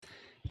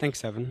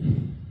Thanks,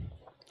 Evan.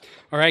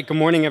 All right, good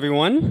morning,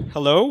 everyone.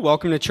 Hello,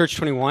 welcome to Church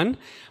 21.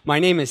 My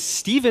name is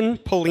Stephen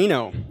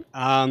Polino.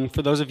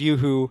 For those of you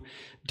who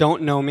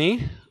don't know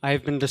me,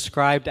 I've been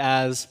described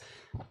as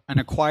an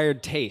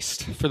acquired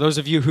taste. For those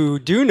of you who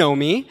do know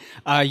me,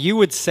 you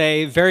would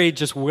say very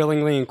just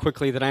willingly and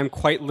quickly that I'm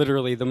quite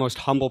literally the most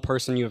humble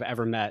person you have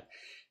ever met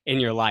in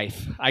your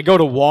life. I go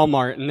to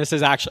Walmart, and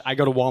I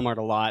go to Walmart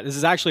a lot. This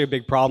is actually a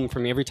big problem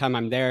for me. Every time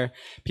I'm there,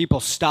 people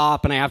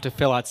stop, and I have to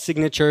fill out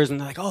signatures, and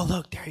they're like, oh,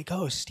 look, there he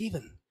goes,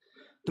 Stephen,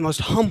 the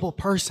most humble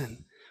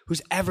person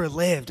who's ever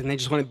lived, and they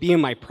just want to be in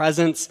my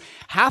presence.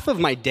 Half of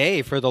my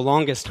day, for the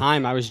longest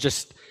time, I was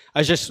just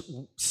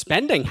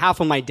spending half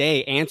of my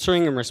day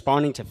answering and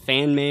responding to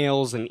fan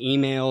mails and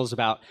emails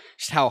about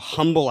just how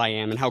humble I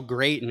am and how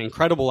great and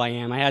incredible I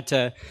am. I had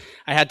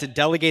to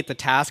delegate the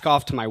task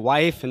off to my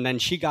wife, and then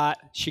she got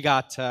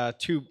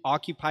too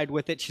occupied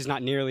with it. She's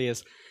not nearly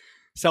as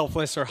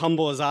selfless or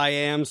humble as I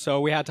am,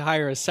 so we had to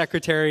hire a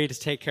secretary to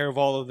take care of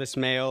all of this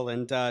mail,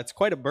 and it's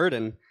quite a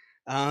burden.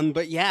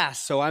 But yeah,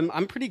 so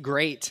I'm pretty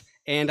great.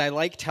 And I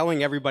like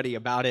telling everybody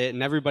about it,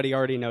 and everybody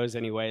already knows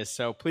anyways.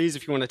 So please,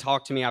 if you want to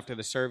talk to me after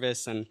the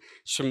service and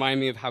just remind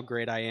me of how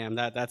great I am,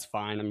 that's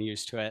fine. I'm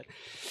used to it.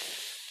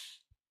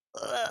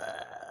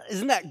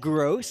 Isn't that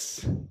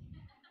gross?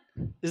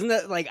 Isn't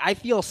that like, I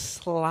feel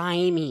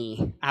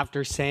slimy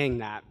after saying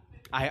that.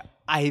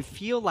 I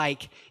feel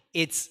like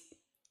it's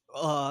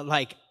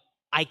like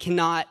I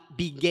cannot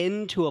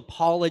begin to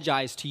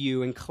apologize to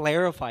you and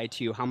clarify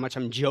to you how much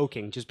I'm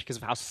joking just because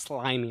of how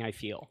slimy I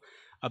feel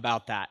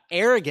about that.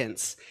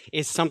 Arrogance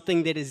is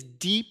something that is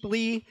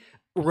deeply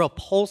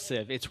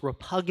repulsive. It's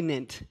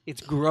repugnant.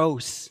 It's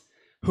gross.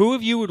 Who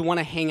of you would want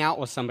to hang out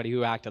with somebody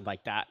who acted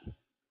like that?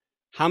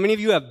 How many of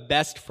you have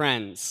best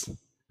friends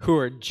who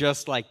are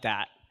just like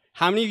that?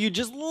 How many of you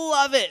just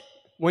love it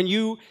when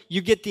you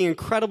get the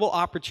incredible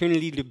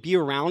opportunity to be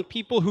around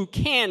people who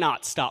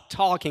cannot stop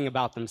talking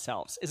about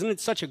themselves? Isn't it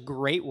such a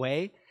great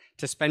way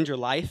to spend your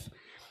life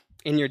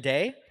in your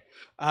day?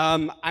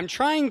 I'm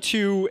trying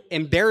to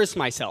embarrass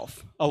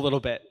myself a little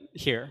bit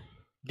here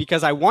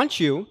because I want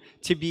you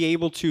to be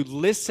able to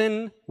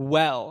listen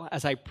well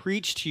as I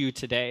preach to you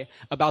today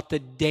about the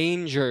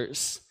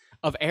dangers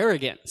of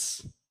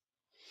arrogance.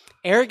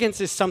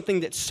 Arrogance is something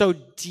that so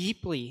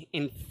deeply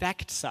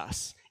infects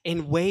us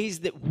in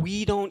ways that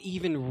we don't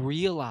even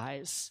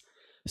realize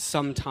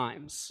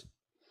sometimes.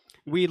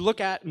 We look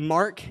at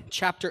Mark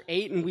chapter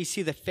 8 and we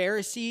see the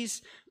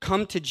Pharisees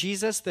come to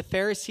Jesus. The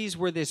Pharisees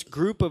were this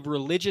group of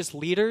religious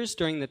leaders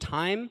during the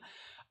time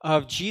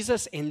of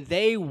Jesus, and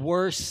they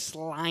were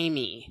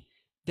slimy.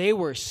 They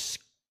were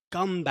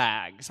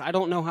scumbags. I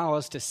don't know how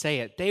else to say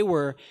it. They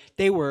were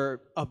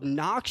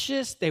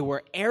obnoxious. They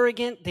were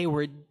arrogant. They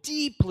were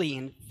deeply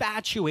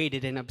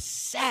infatuated and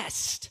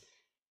obsessed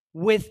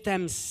with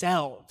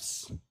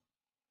themselves.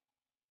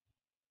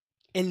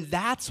 And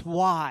that's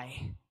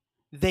why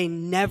they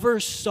never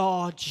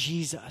saw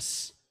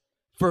Jesus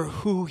for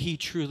who he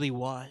truly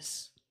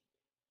was.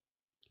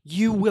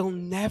 You will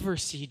never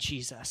see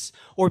Jesus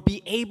or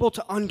be able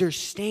to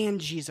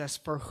understand Jesus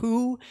for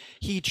who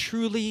he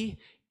truly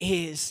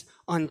is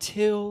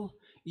until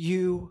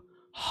you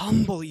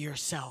humble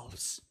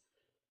yourselves.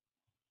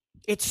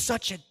 It's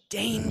such a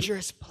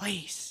dangerous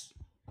place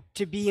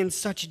to be in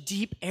such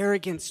deep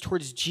arrogance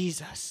towards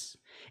Jesus.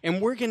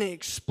 And we're going to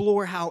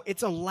explore how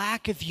it's a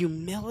lack of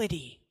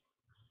humility.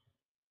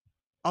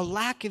 A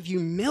lack of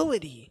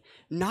humility,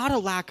 not a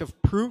lack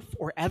of proof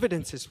or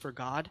evidences for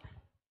God,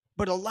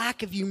 but a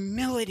lack of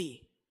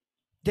humility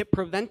that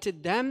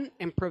prevented them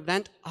and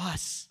prevent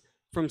us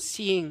from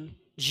seeing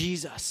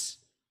Jesus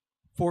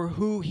for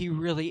who he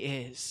really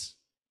is.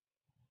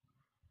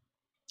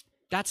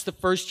 That's the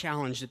first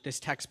challenge that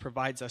this text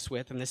provides us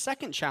with. And the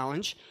second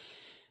challenge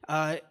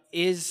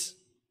is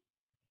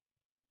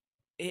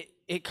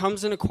it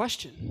comes in a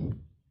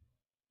question,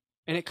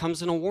 and it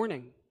comes in a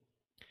warning.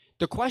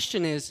 The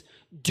question is,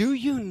 do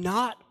you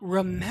not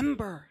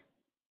remember?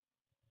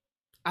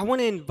 I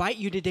want to invite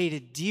you today to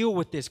deal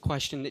with this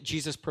question that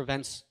Jesus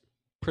presents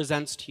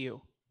to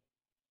you.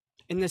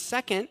 And the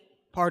second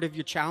part of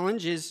your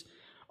challenge is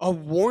a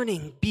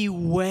warning.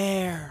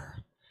 Beware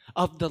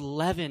of the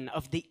leaven,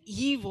 of the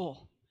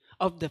evil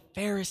of the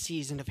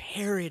Pharisees and of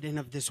Herod and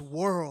of this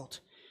world.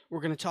 We're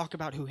going to talk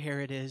about who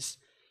Herod is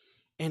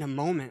in a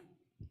moment.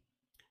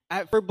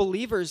 For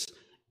believers,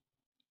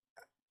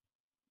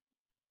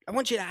 I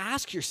want you to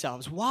ask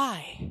yourselves,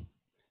 why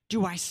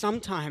do I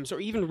sometimes, or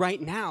even right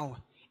now,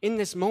 in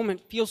this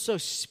moment, feel so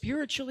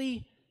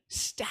spiritually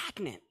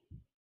stagnant?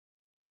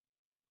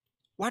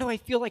 Why do I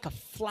feel like a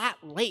flat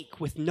lake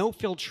with no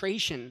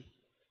filtration,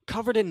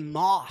 covered in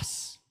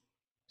moss,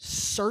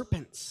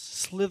 serpents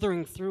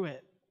slithering through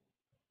it?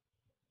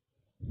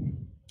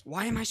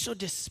 Why am I so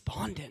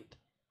despondent?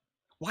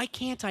 Why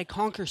can't I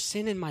conquer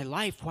sin in my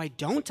life? Why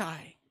don't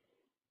I?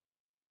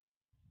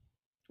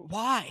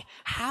 Why?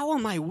 How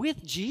am I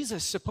with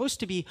Jesus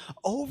supposed to be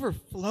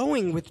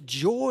overflowing with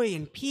joy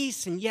and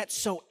peace and yet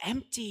so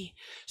empty,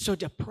 so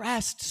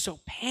depressed,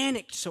 so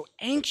panicked, so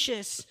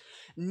anxious,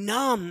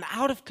 numb,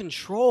 out of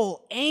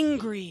control,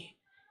 angry,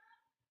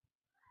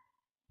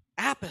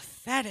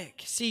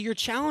 apathetic. See, your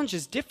challenge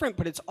is different,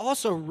 but it's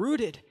also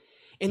rooted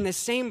in the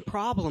same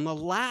problem, a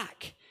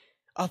lack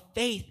of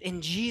faith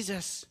in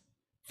Jesus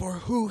for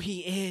who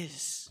he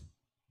is.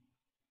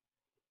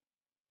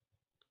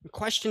 The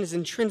question is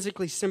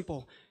intrinsically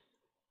simple.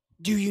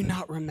 Do you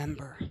not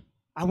remember?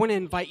 I want to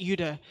invite you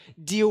to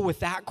deal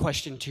with that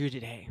question too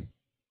today.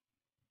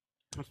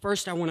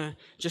 First, I want to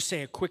just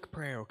say a quick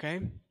prayer,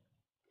 okay?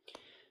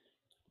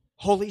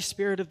 Holy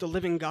Spirit of the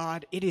living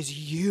God, it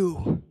is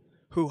you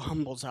who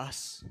humbles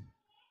us.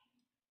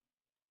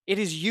 It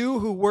is you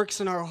who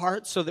works in our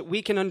hearts so that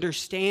we can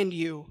understand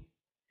you.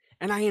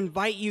 And I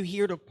invite you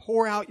here to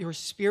pour out your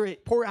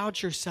spirit, pour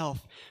out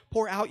yourself,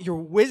 pour out your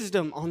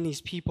wisdom on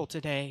these people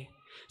today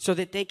so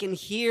that they can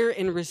hear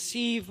and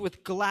receive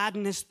with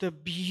gladness the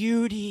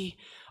beauty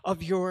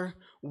of your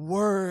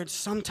word.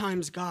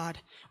 Sometimes, God,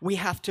 we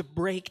have to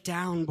break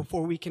down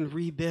before we can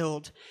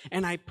rebuild.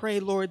 And I pray,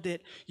 Lord,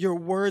 that your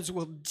words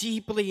will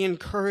deeply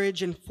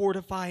encourage and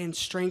fortify and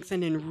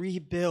strengthen and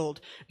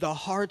rebuild the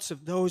hearts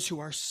of those who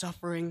are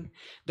suffering,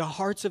 the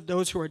hearts of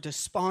those who are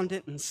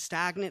despondent and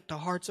stagnant, the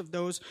hearts of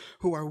those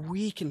who are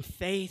weak in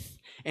faith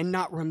and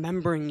not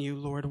remembering you,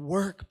 Lord.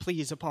 Work,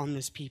 please, upon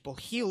this people.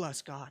 Heal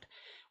us, God.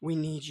 We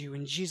need you.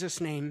 In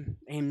Jesus' name,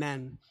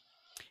 amen.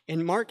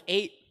 In Mark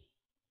 8,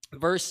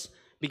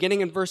 beginning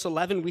in verse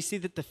 11, we see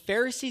that the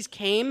Pharisees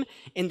came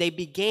and they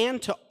began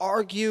to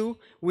argue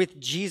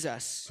with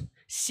Jesus,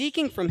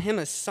 seeking from him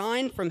a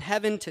sign from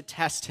heaven to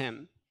test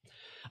him.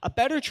 A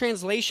better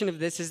translation of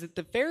this is that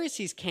the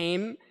Pharisees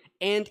came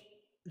and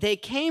they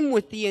came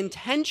with the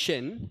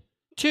intention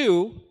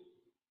to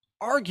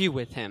argue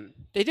with him.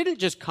 They didn't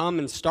just come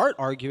and start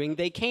arguing.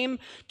 They came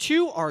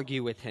to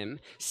argue with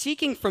him,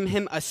 seeking from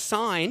him a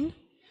sign.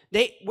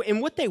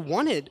 And what they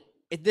wanted,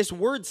 this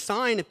word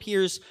sign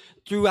appears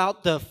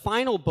throughout the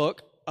final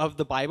book of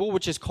the Bible,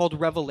 which is called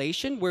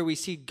Revelation, where we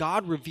see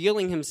God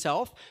revealing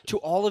himself to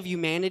all of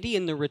humanity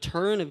in the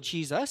return of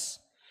Jesus.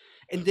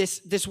 And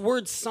this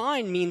word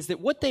sign means that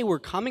what they were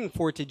coming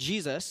for to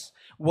Jesus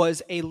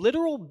was a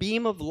literal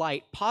beam of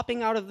light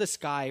popping out of the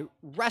sky,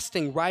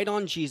 resting right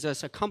on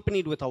Jesus,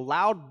 accompanied with a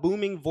loud,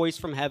 booming voice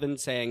from heaven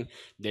saying,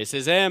 "This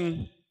is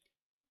him.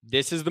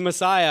 This is the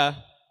Messiah."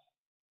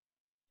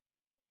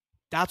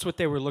 That's what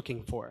they were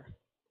looking for.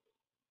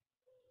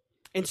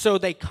 And so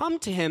they come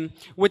to him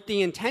with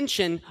the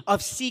intention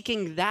of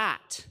seeking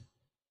that.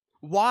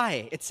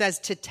 Why? It says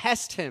to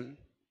test him.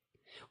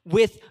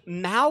 With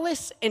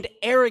malice and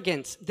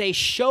arrogance, they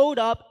showed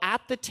up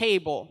at the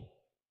table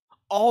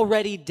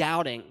already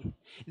doubting.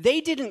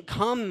 They didn't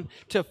come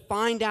to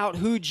find out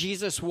who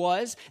Jesus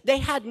was. They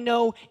had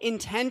no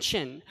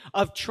intention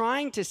of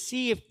trying to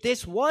see if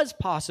this was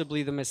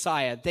possibly the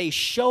Messiah. They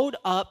showed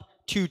up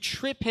to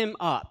trip him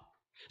up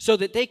so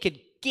that they could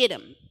get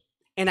him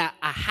in a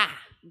aha,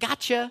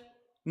 gotcha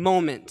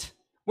moment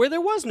where there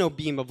was no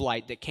beam of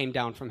light that came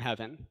down from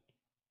heaven.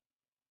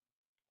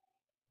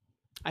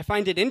 I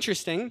find it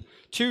interesting,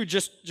 too,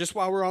 just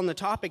while we're on the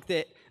topic,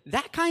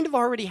 that kind of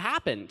already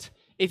happened.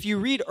 If you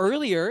read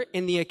earlier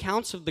in the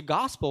accounts of the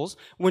Gospels,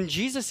 when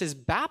Jesus is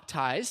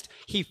baptized,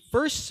 he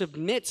first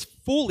submits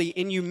fully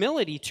in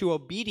humility to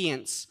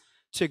obedience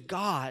to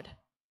God.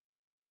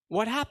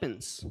 What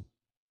happens?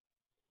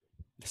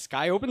 The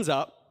sky opens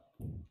up,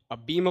 a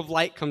beam of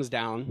light comes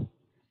down,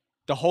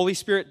 the Holy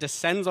Spirit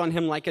descends on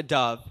him like a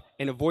dove,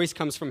 and a voice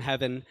comes from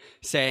heaven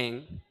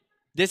saying,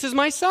 "This is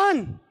my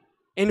Son,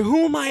 in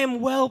whom I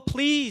am well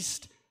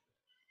pleased."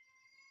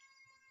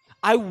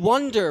 I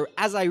wonder,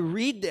 as I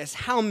read this,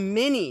 how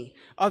many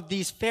of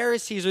these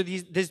Pharisees or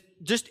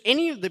just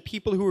any of the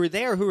people who were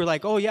there who were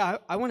like, "Oh yeah,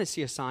 I want to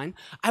see a sign."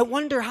 I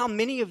wonder how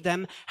many of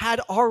them had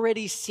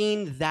already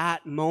seen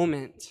that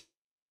moment.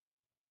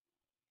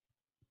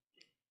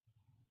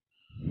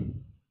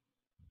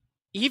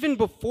 Even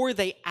before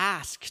they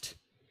asked,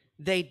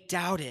 they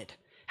doubted.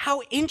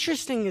 How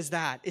interesting is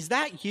that? Is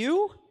that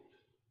you?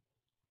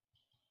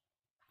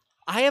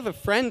 I have a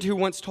friend who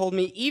once told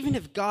me, even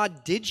if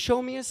God did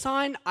show me a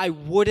sign, I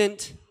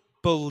wouldn't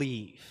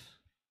believe.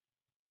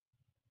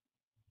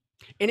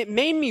 And it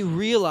made me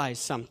realize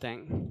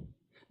something.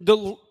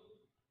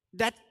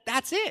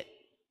 That's it.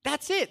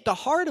 That's it. The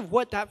heart of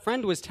what that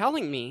friend was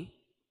telling me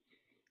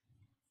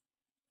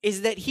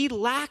is that he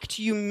lacked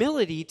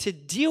humility to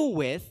deal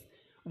with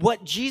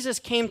what Jesus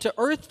came to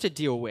earth to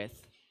deal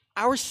with,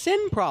 our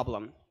sin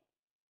problem.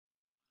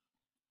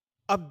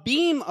 A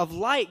beam of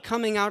light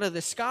coming out of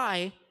the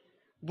sky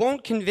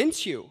won't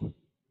convince you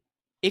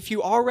if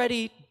you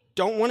already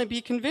don't want to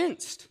be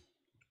convinced.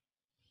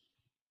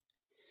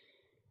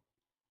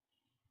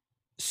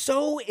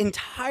 So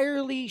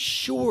entirely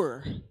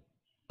sure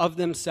of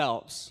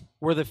themselves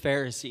were the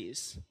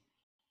Pharisees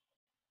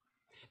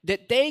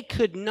that they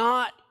could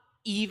not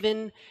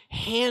even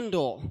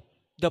handle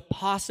the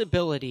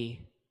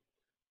possibility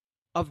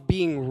of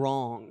being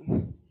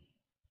wrong.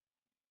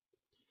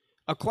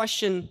 A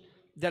question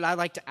that I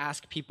like to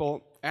ask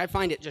people, I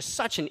find it just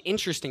such an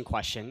interesting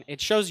question.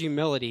 It shows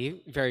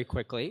humility very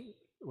quickly.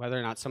 whether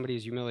or not somebody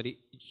is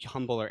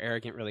humble or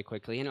arrogant really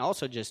quickly, and it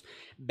also just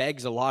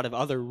begs a lot of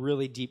other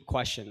really deep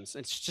questions.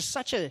 It's just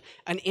such an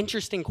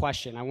interesting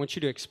question. I want you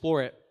to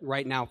explore it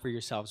right now for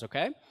yourselves,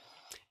 okay?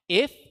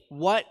 If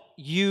what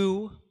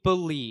you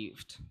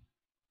believed,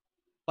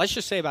 let's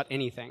just say about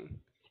anything,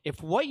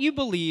 if what you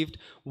believed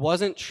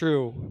wasn't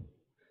true,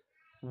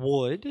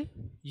 would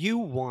you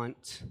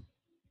want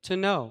to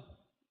know?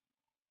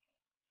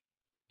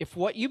 If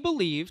what you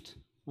believed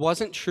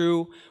wasn't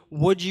true,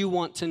 would you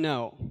want to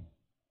know?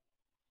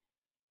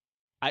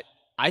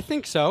 I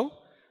think so,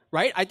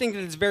 right? I think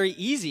that it's very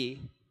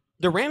easy.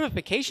 The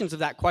ramifications of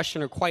that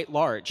question are quite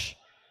large.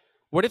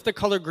 What if the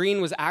color green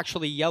was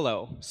actually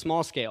yellow,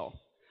 small scale?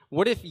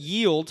 What if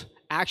yield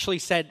actually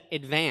said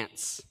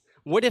advance?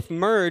 What if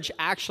merge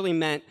actually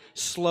meant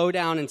slow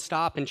down and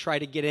stop and try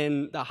to get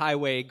in the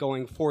highway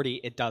going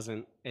 40? It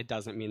doesn't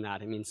mean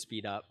that. It means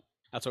speed up.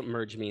 That's what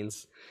merge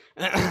means.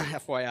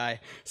 FYI.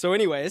 So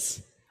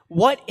anyways,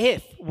 what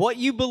if what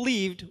you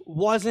believed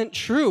wasn't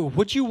true?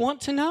 Would you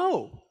want to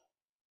know?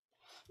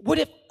 What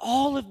if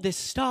all of this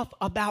stuff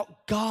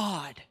about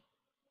God,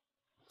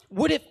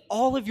 what if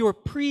all of your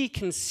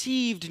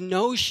preconceived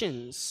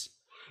notions,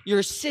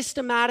 your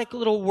systematic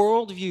little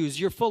worldviews,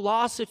 your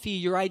philosophy,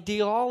 your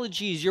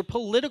ideologies, your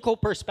political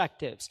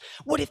perspectives,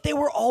 what if they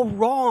were all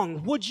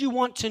wrong? Would you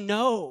want to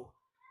know?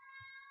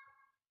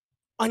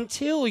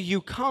 Until you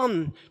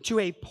come to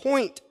a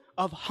point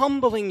of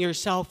humbling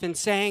yourself and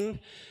saying,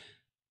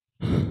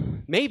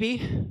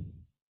 maybe.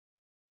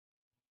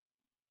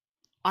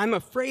 I'm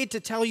afraid to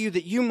tell you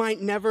that you might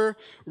never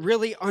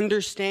really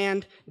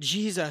understand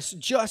Jesus,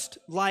 just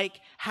like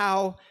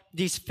how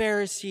these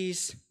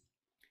Pharisees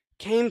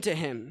came to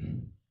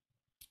him.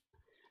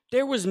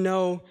 There was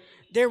no,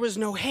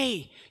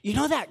 hey, you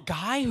know that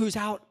guy who's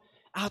out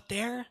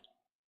there?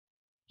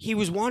 He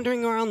was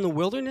wandering around the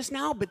wilderness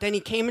now, but then he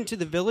came into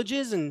the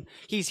villages and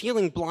he's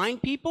healing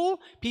blind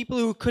people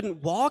who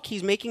couldn't walk.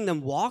 He's making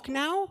them walk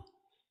now.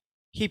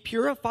 He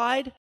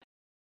purified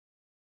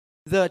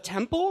the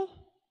temple.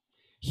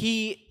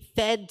 He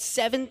fed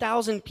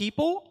 7,000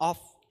 people off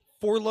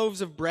 4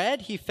 loaves of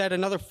bread. He fed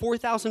another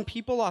 4,000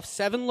 people off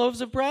 7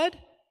 loaves of bread.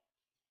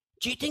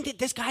 Do you think that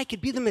this guy could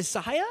be the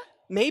Messiah?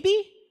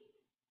 Maybe.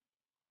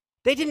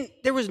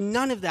 There was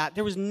none of that.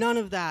 There was none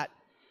of that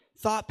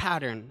thought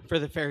pattern for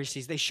the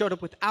Pharisees. They showed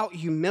up without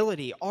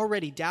humility,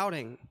 already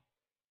doubting.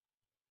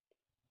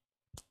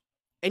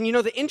 And you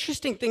know, the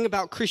interesting thing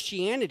about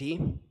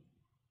Christianity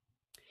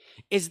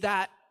is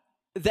that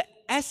the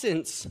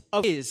essence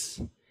of it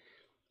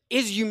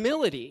is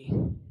humility.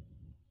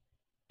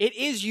 It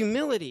is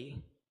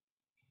humility.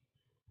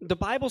 The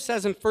Bible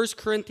says in 1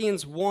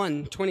 Corinthians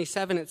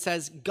 1:27, it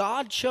says,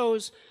 God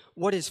chose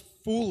what is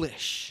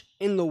foolish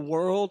in the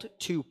world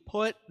to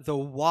put the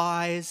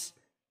wise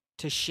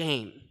to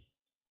shame.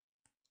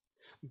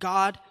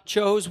 God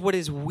chose what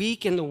is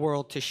weak in the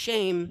world to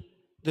shame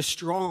the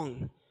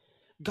strong.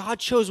 God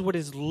chose what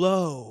is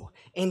low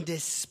and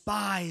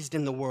despised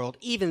in the world,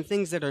 even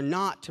things that are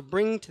not, to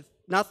bring to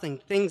nothing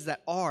things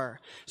that are,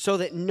 so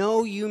that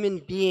no human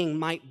being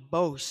might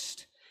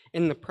boast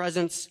in the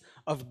presence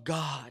of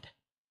God.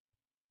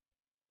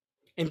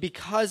 And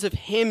because of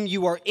him,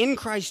 you are in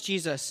Christ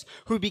Jesus,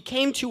 who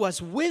became to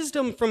us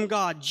wisdom from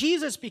God.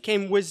 Jesus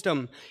became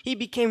wisdom. He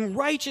became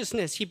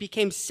righteousness. He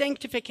became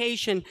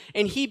sanctification.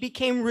 And he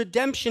became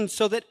redemption,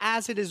 so that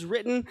as it is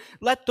written,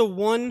 let the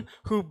one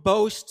who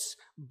boasts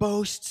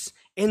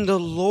in the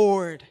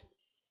Lord.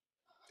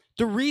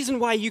 The reason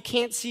why you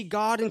can't see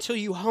God until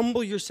you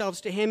humble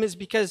yourselves to him is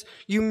because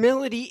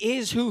humility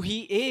is who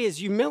he is.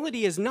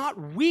 Humility is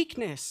not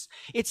weakness.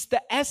 It's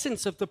the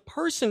essence of the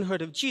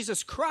personhood of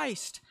Jesus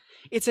Christ.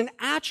 It's an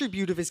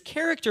attribute of his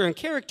character and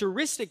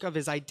characteristic of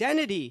his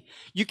identity.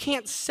 You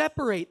can't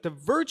separate the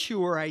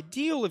virtue or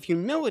ideal of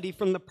humility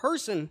from the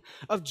person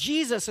of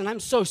Jesus. And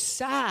I'm so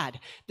sad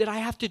that I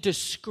have to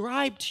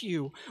describe to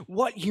you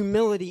what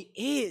humility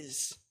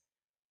is.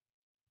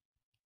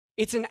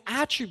 It's an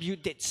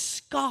attribute that's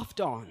scoffed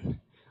on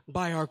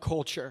by our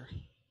culture.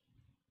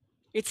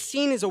 It's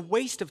seen as a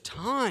waste of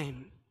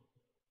time.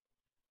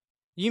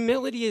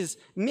 Humility is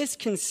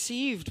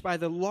misconceived by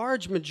the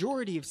large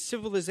majority of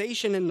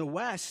civilization in the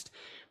West.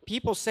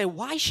 People say,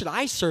 why should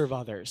I serve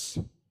others?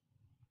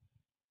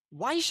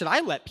 Why should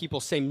I let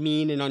people say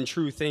mean and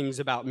untrue things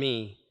about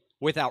me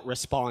without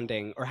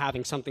responding or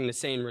having something to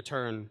say in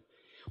return?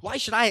 Why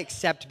should I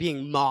accept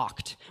being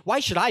mocked?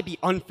 Why should I be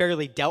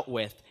unfairly dealt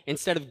with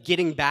instead of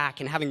getting back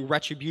and having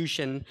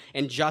retribution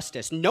and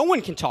justice? No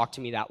one can talk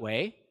to me that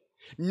way.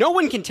 No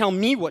one can tell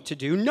me what to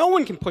do. No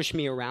one can push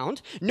me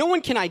around. No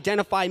one can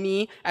identify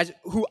me as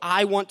who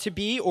I want to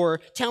be or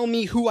tell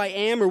me who I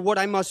am or what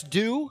I must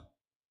do.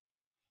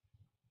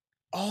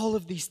 All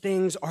of these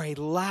things are a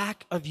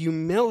lack of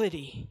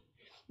humility.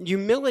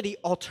 Humility,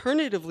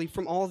 alternatively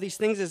from all of these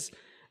things, is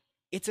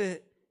it's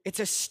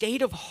a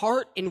state of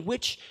heart in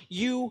which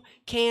you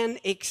can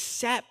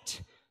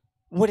accept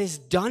what is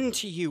done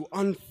to you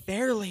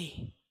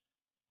unfairly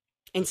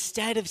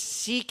instead of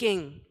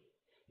seeking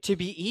to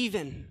be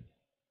even.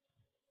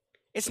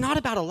 It's not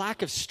about a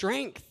lack of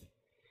strength.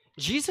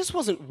 Jesus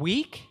wasn't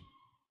weak.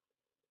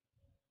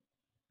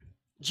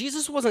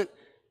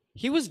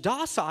 He was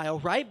docile,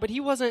 right? But he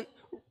wasn't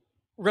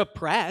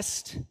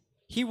repressed.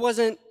 He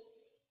wasn't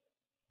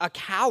a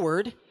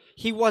coward.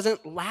 He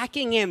wasn't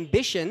lacking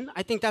ambition.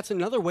 I think that's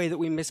another way that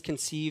we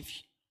misconceive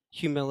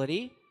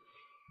humility.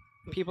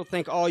 People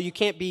think, oh, you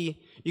can't be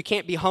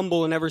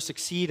humble and ever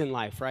succeed in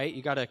life, right?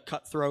 You got to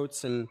cut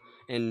throats and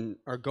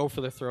or go for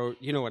the throat.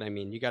 You know what I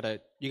mean? You got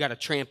to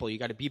trample. You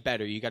got to be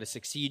better. You got to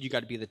succeed. You got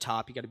to be the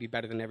top. You got to be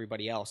better than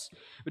everybody else.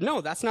 But no,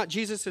 that's not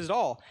Jesus at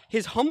all.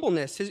 His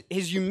humbleness,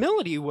 his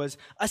humility was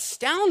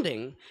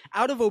astounding.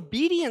 Out of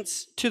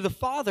obedience to the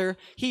Father,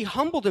 he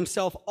humbled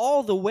himself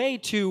all the way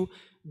to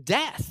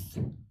death.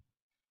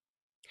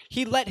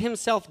 He let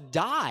himself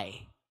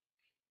die.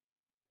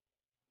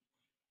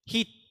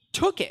 He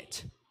took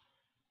it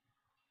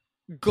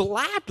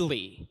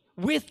gladly,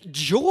 with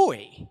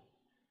joy.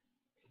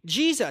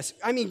 Jesus,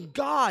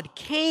 God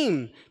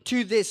came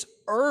to this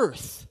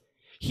earth.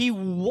 He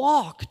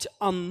walked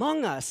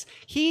among us.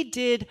 He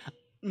did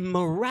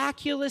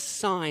miraculous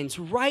signs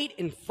right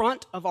in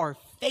front of our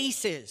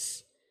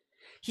faces.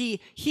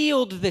 He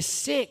healed the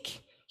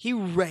sick. He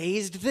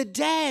raised the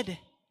dead.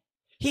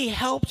 He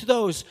helped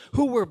those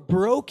who were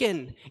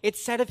broken. It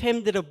said of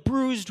him that a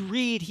bruised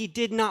reed he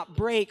did not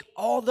break.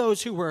 All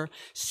those who were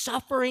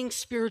suffering,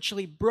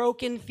 spiritually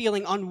broken,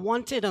 feeling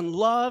unwanted,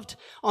 unloved,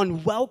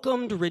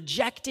 unwelcomed,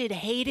 rejected,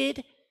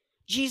 hated,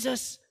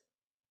 Jesus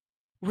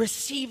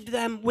received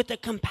them with a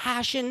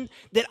compassion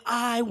that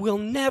I will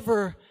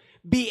never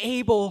be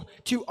able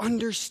to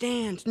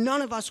understand.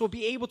 None of us will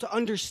be able to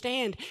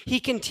understand.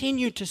 He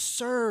continued to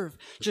serve,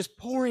 just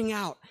pouring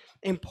out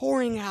and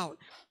pouring out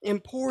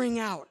and pouring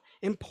out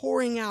and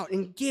pouring out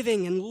and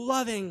giving and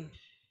loving.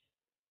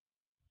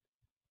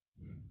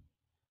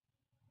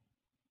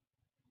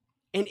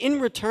 And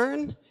in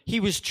return, he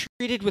was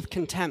treated with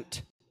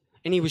contempt,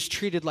 and he was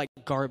treated like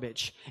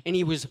garbage, and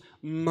he was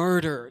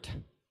murdered,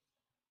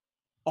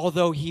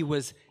 although he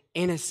was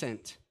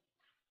innocent.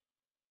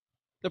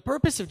 The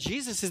purpose of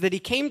Jesus is that he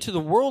came to the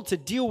world to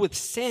deal with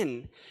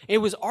sin. It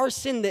was our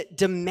sin that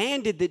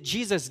demanded that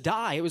Jesus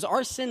die. It was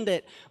our sin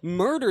that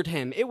murdered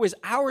him. It was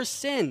our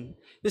sin,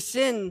 the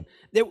sin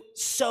that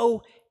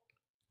so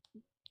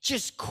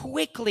just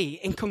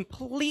quickly and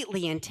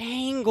completely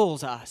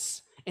entangles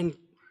us and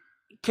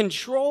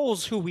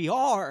controls who we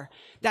are.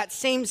 That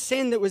same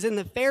sin that was in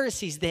the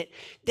Pharisees, that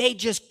they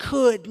just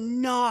could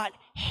not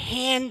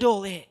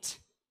handle it.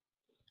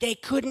 They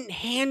couldn't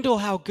handle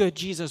how good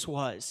Jesus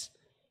was.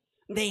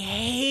 They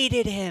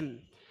hated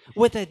him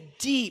with a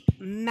deep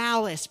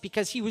malice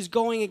because he was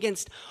going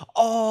against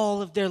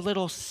all of their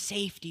little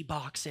safety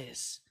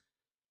boxes.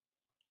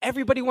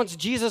 Everybody wants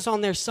Jesus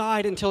on their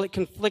side until it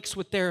conflicts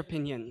with their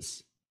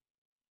opinions.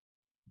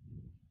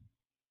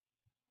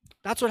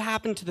 That's what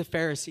happened to the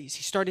Pharisees.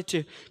 He started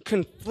to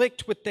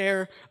conflict with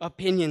their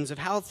opinions of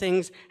how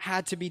things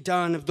had to be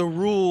done, of the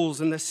rules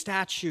and the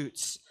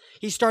statutes.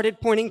 He started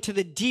pointing to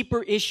the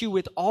deeper issue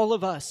with all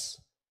of us.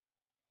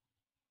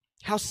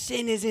 How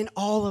sin is in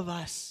all of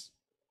us.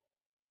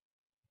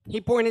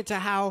 He pointed to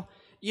how,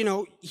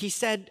 he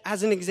said,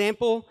 as an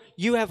example,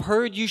 you have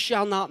heard you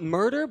shall not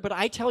murder, but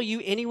I tell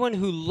you, anyone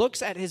who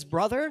looks at his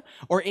brother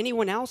or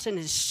anyone else and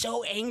is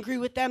so angry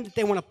with them that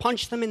they want to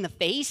punch them in the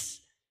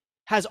face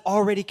has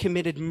already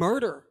committed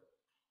murder.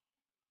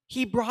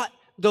 He brought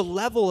the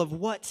level of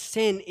what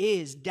sin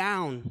is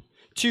down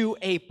to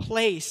a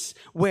place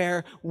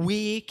where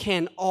we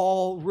can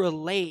all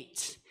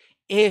relate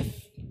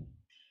if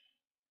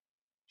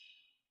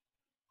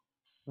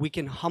we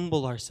can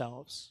humble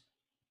ourselves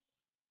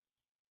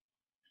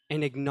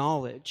and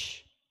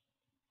acknowledge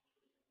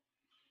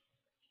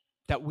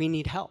that we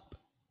need help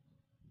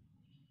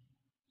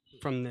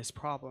from this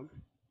problem.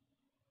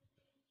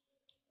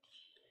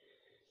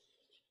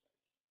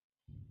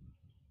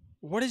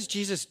 What does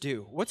Jesus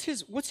do? What's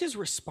his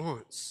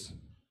response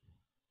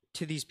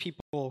to these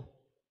people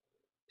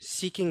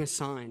seeking a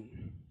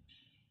sign?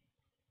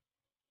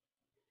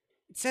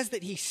 It says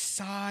that he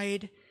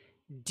sighed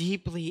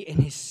deeply in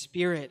his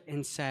spirit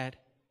and said,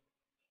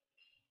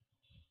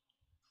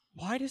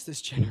 "Why does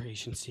this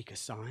generation seek a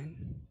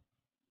sign?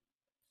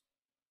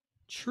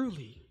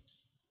 Truly,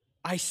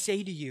 I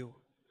say to you,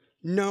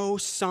 no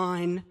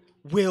sign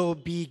will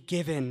be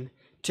given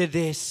to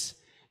this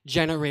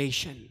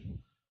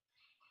generation."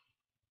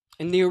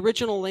 In the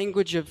original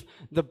language of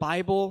the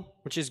Bible,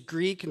 which is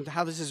Greek, and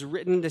how this is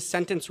written, this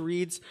sentence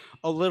reads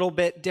a little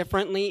bit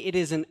differently. It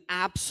is an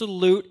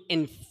absolute,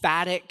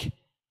 emphatic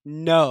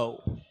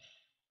no.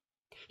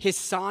 His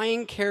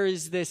sighing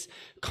carries this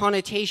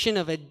connotation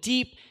of a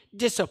deep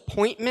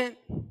disappointment,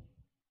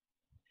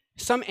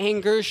 some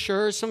anger,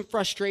 sure, some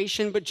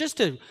frustration, but just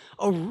a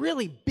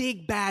really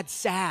big, bad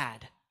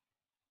sad.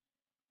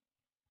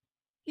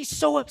 He's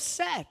so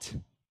upset.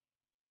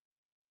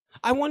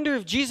 I wonder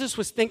if Jesus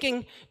was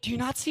thinking, do you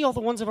not see all the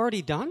ones I've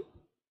already done?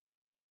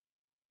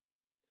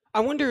 I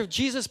wonder if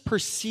Jesus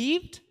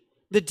perceived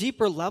the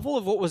deeper level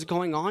of what was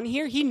going on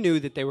here. He knew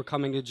that they were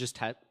coming to just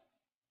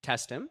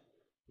test him.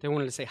 They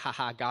wanted to say,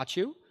 ha, got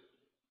you.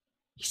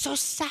 He's so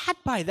sad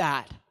by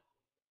that.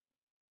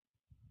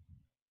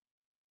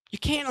 You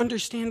can't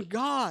understand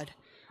God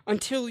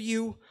until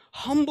you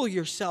humble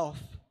yourself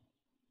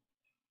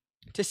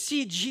to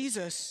see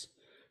Jesus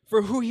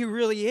for who he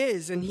really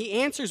is. And he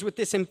answers with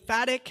this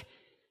emphatic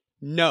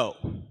no.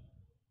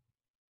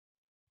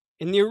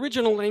 In the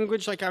original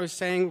language, like I was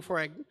saying before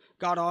I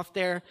got off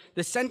there,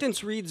 the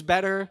sentence reads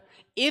better,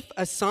 if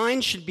a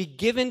sign should be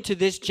given to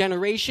this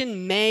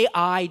generation, may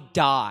I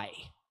die.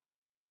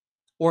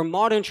 Or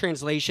modern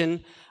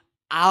translation,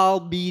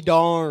 I'll be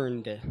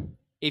darned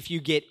if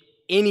you get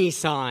any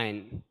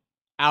sign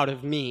out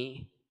of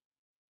me.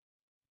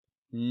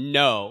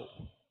 No.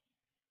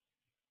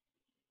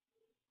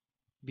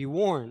 Be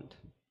warned.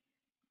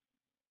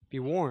 Be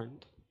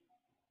warned.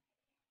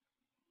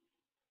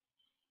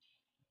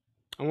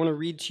 I want to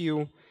read to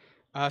you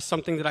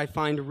something that I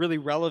find really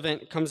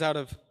relevant. It comes out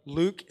of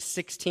Luke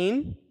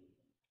 16.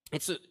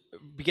 It's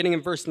beginning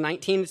in verse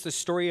 19. It's the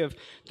story of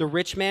the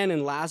rich man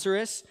and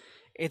Lazarus.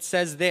 It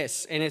says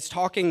this, and it's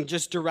talking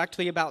just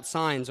directly about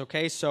signs,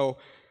 okay? So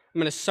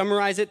I'm going to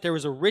summarize it. There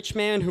was a rich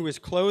man who was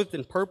clothed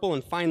in purple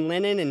and fine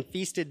linen and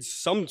feasted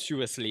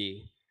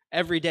sumptuously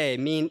every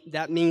day.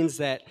 That means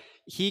that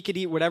he could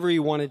eat whatever he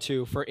wanted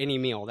to for any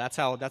meal. That's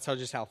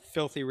how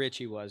filthy rich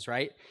he was,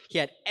 right? He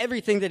had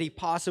everything that he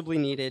possibly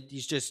needed.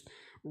 He's just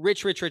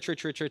rich,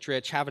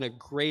 having a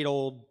great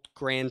old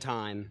grand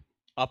time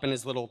up in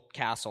his little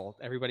castle.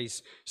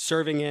 Everybody's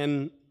serving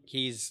him.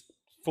 He's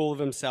full of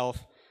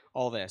himself,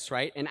 all this,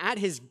 right? And at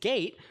his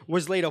gate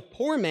was laid a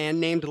poor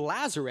man named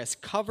Lazarus,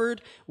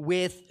 covered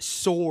with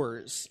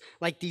sores,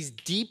 like these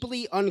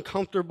deeply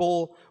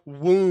uncomfortable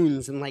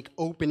wounds and like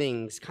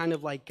openings, kind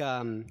of like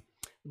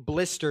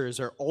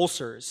blisters or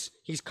ulcers.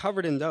 He's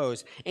covered in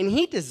those. And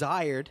he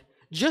desired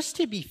just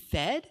to be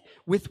fed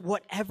with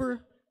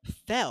whatever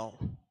fell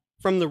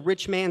from the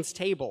rich man's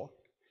table.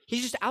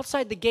 He's just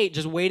outside the gate,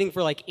 just waiting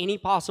for like any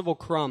possible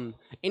crumb,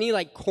 any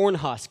like corn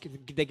husk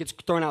that gets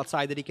thrown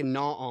outside that he can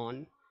gnaw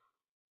on.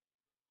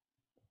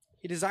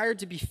 He desired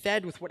to be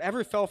fed with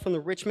whatever fell from the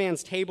rich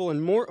man's table,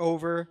 and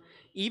moreover,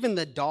 even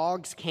the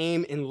dogs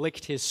came and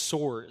licked his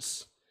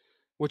sores,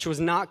 which was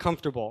not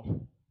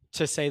comfortable,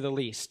 to say the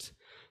least.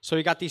 So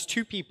you got these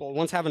two people,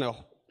 one's having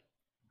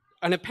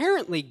an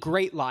apparently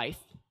great life,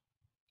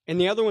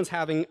 and the other one's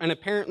having an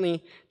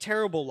apparently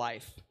terrible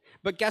life.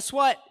 But guess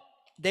what?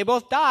 They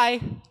both die.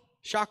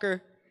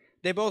 Shocker.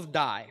 They both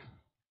die.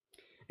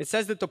 It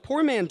says that the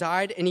poor man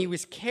died, and he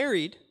was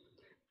carried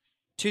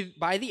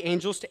by the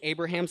angels to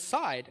Abraham's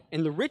side.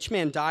 And the rich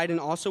man died and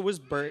also was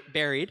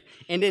buried.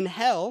 And in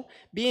hell,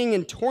 being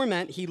in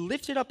torment, he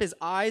lifted up his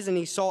eyes, and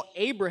he saw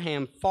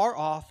Abraham far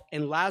off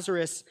and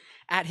Lazarus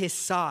at his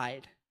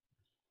side.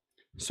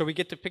 So we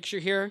get the picture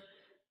here.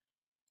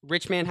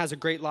 Rich man has a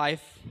great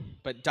life,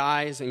 but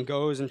dies and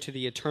goes into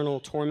the eternal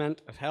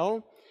torment of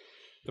hell.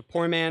 The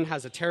poor man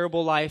has a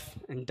terrible life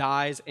and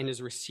dies and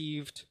is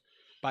received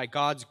by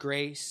God's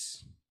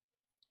grace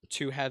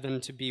to heaven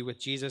to be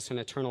with Jesus in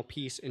eternal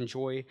peace and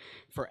joy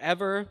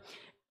forever.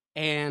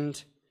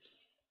 And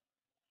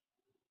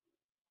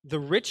the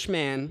rich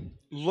man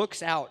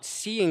looks out,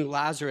 seeing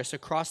Lazarus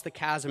across the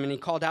chasm, and he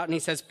called out and he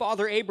says,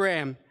 Father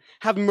Abraham,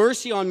 have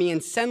mercy on me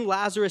and send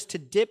Lazarus to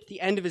dip the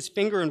end of his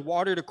finger in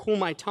water to cool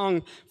my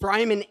tongue, for I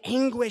am in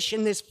anguish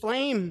in this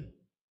flame.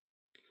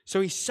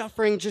 So he's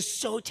suffering just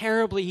so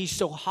terribly. He's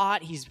so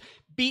hot. He's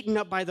beaten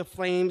up by the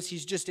flames.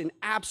 He's just in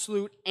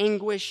absolute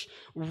anguish,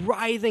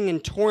 writhing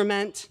in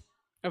torment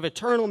of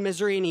eternal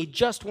misery, and he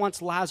just wants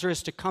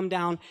Lazarus to come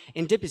down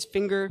and dip his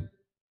finger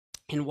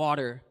in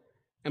water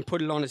and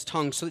put it on his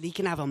tongue so that he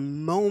can have a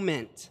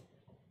moment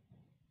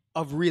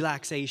of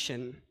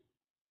relaxation.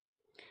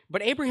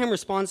 But Abraham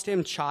responds to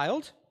him,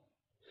 Child,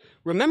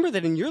 remember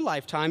that in your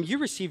lifetime you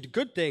received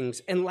good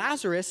things, and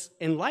Lazarus,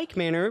 in like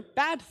manner,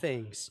 bad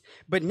things.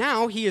 But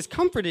now he is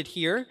comforted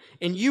here,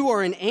 and you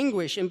are in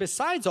anguish. And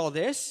besides all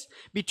this,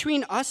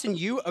 between us and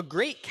you a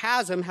great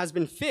chasm has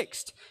been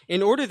fixed,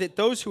 in order that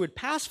those who would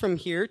pass from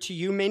here to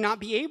you may not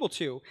be able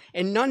to,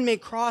 and none may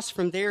cross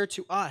from there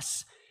to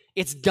us.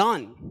 It's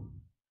done.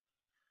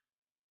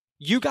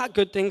 You got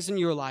good things in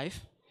your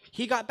life.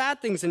 He got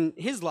bad things in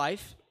his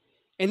life.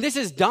 And this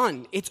is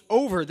done. It's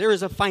over. There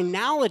is a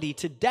finality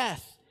to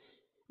death.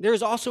 There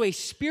is also a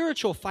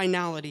spiritual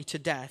finality to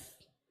death.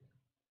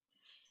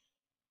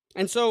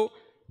 And so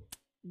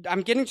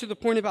I'm getting to the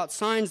point about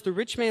signs. The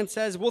rich man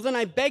says, well, then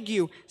I beg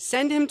you,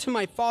 send him to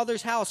my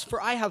father's house,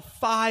 for I have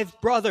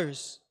 5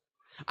 brothers.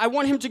 I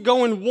want him to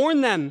go and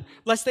warn them,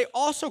 lest they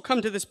also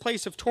come to this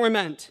place of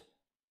torment.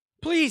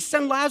 Please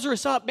send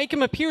Lazarus up. Make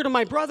him appear to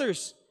my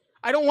brothers.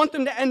 I don't want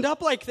them to end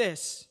up like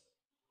this.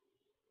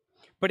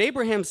 But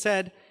Abraham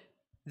said,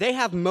 they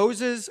have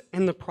Moses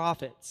and the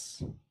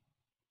prophets.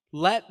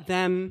 Let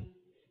them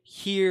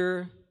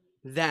hear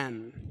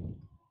them.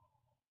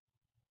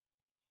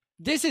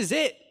 This is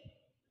it.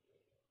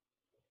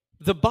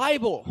 The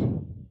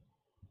Bible,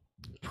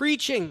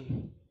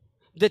 preaching,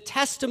 the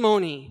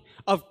testimony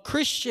of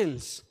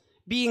Christians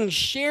being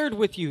shared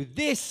with you.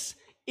 This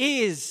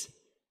is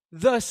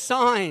the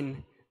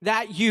sign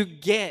that you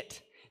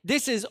get.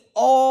 This is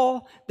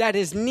all that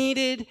is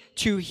needed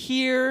to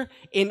hear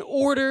in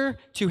order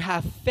to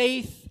have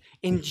faith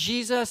in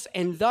Jesus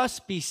and thus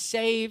be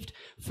saved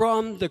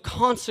from the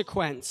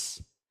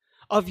consequence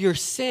of your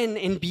sin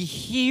and be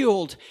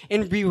healed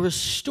and be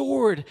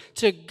restored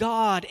to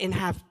God and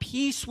have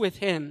peace with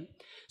Him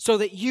so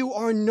that you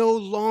are no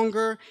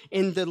longer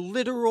in the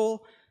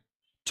literal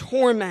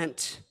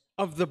torment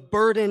of the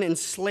burden and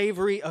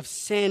slavery of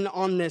sin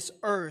on this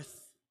earth.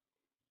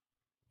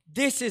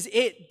 This is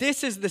it.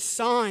 This is the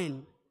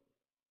sign.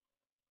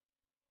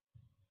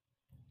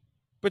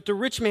 But the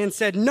rich man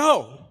said,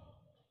 no.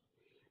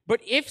 But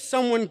if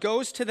someone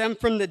goes to them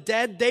from the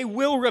dead, they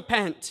will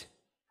repent.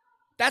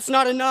 That's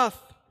not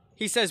enough.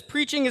 He says,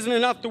 preaching isn't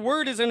enough. The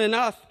word isn't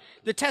enough.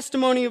 The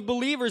testimony of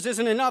believers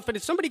isn't enough. But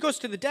if somebody goes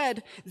to the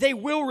dead, they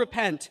will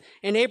repent.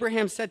 And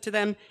Abraham said to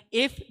them,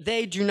 if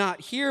they do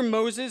not hear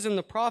Moses and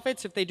the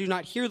prophets, if they do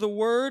not hear the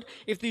word,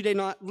 if they do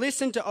not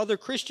listen to other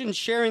Christians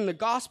sharing the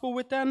gospel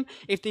with them,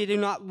 if they do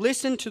not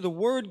listen to the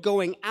word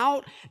going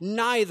out,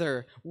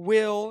 neither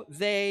will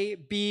they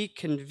be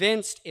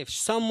convinced if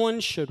someone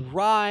should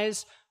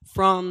rise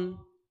from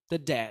the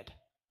dead.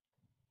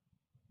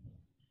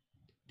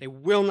 They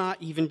will not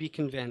even be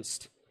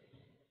convinced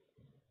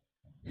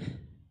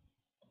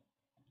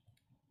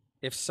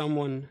if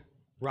someone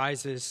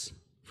rises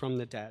from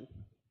the dead.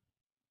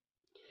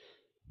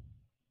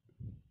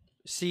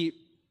 See,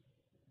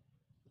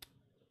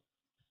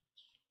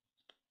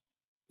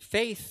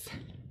 faith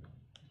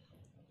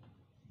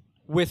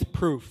with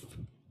proof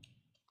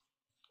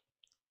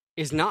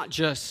is not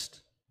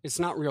just, it's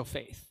not real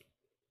faith.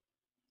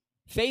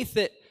 Faith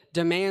that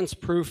demands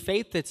proof,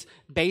 faith that's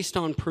based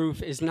on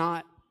proof is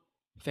not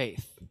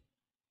faith.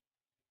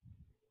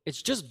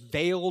 It's just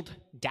veiled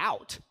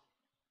doubt.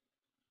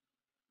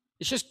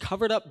 It's just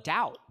covered up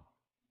doubt.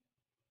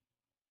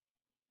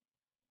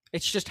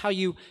 It's just how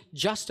you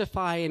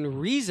justify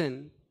and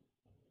reason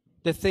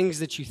the things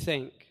that you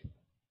think.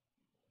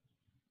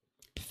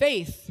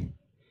 Faith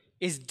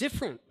is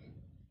different.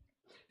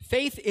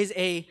 Faith is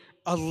a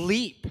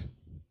leap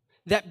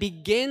that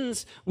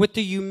begins with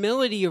the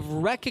humility of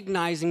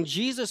recognizing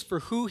Jesus for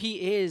who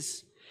He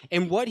is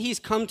and what He's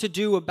come to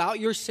do about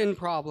your sin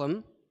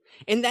problem,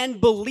 and then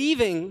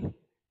believing,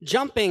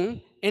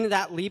 jumping into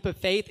that leap of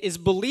faith is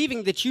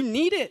believing that you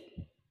need it,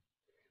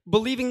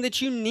 believing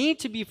that you need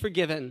to be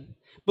forgiven,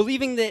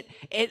 believing that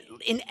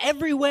in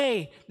every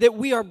way that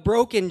we are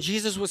broken,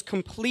 Jesus was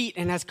complete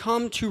and has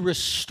come to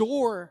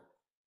restore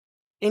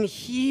and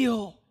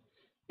heal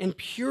and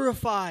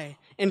purify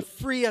and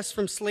free us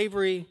from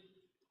slavery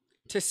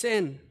to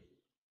sin.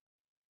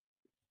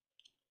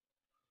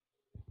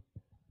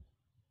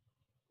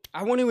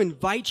 I want to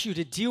invite you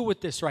to deal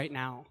with this right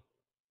now.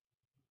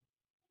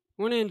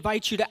 I want to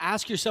invite you to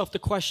ask yourself the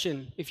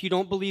question, if you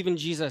don't believe in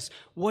Jesus,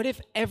 what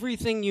if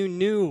everything you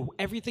knew,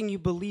 everything you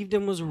believed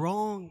in was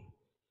wrong?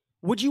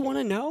 Would you want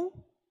to know?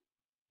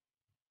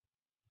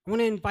 I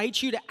want to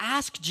invite you to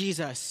ask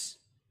Jesus.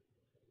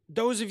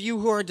 Those of you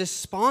who are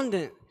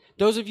despondent,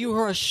 those of you who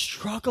are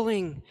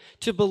struggling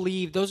to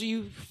believe, those of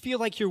you who feel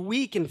like you're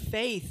weak in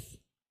faith,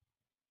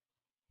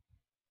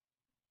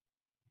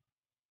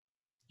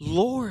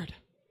 Lord,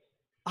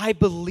 I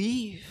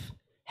believe,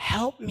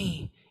 help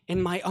me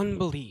in my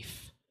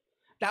unbelief.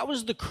 That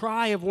was the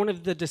cry of one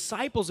of the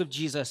disciples of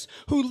Jesus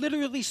who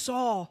literally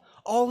saw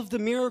all of the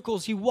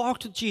miracles. He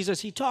walked with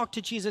Jesus. He talked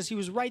to Jesus. He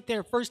was right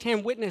there,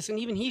 firsthand witness, and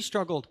even he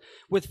struggled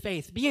with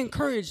faith. Be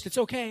encouraged. It's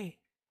okay.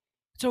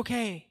 It's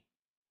okay.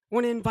 I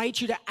want to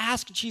invite you to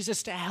ask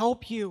Jesus to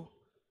help you.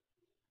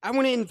 I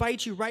want to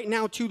invite you right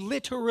now to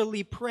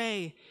literally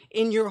pray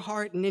in your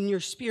heart and in your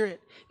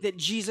spirit that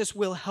Jesus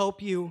will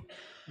help you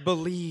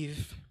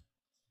believe.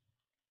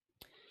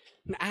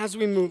 And as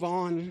we move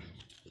on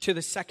to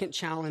the second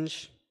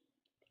challenge,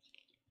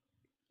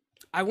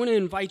 I want to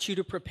invite you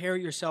to prepare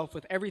yourself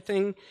with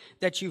everything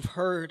that you've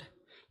heard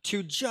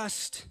to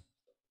just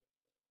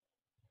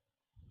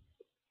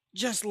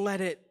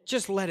let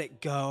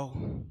it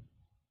go.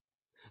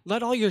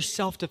 Let all your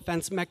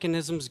self-defense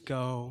mechanisms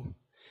go.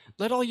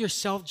 Let all your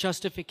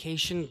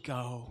self-justification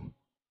go.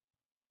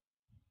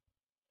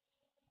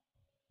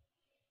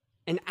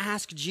 And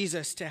ask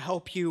Jesus to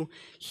help you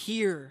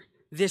hear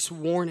this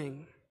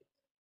warning.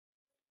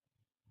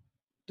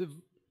 The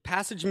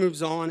passage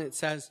moves on. It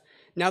says,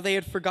 now they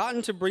had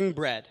forgotten to bring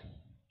bread.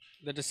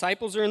 The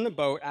disciples are in the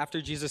boat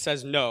after Jesus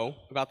says no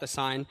about the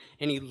sign,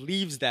 and he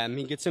leaves them.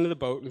 He gets into the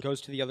boat and goes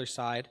to the other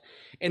side.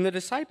 And the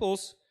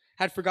disciples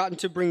had forgotten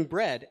to bring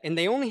bread, and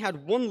they only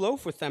had one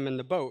loaf with them in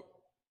the boat.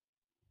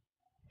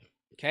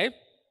 Okay?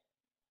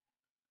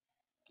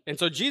 And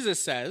so Jesus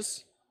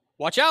says,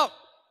 watch out.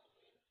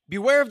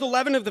 Beware of the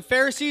leaven of the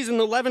Pharisees and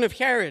the leaven of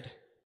Herod.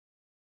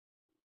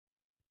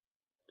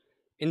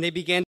 And they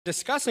began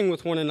discussing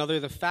with one another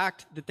the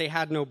fact that they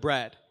had no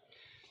bread.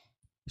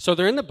 So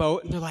they're in the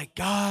boat, and they're like,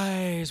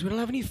 guys, we don't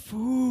have any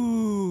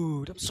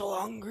food. I'm so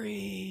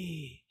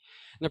hungry.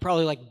 And they're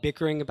probably like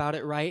bickering about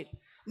it, right?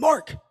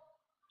 Mark,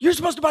 you're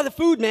supposed to buy the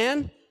food,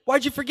 man.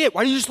 Why'd you forget?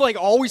 Why do you just like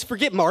always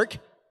forget, Mark?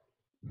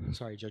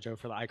 Sorry, Jojo,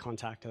 for the eye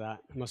contact to that.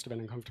 It must have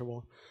been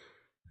uncomfortable.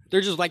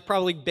 They're just like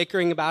probably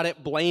bickering about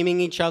it, blaming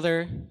each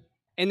other.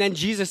 And then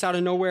Jesus, out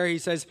of nowhere, he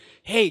says,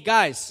 hey,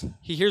 guys,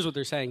 he hears what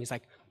they're saying. He's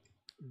like,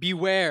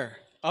 beware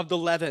of the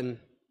leaven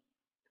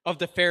of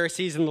the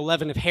Pharisees and the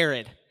leaven of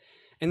Herod.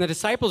 And the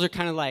disciples are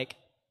kind of like,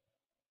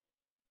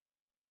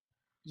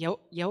 yo,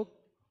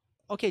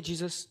 okay,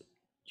 Jesus,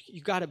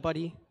 you got it,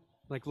 buddy.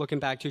 Like looking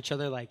back to each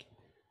other like,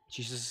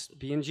 Jesus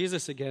being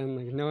Jesus again.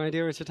 Like, no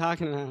idea what you're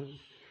talking about.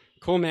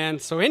 Cool, man.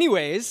 So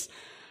anyways,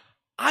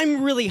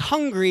 I'm really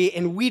hungry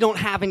and we don't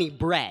have any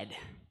bread.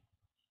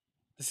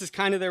 This is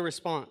kind of their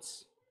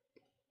response.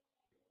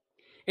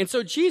 And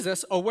so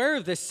Jesus, aware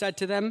of this, said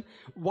to them,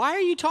 why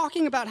are you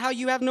talking about how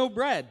you have no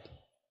bread?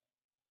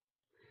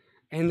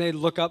 And they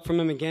look up from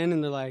him again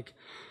and they're like,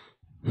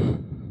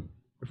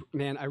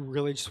 man, I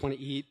really just want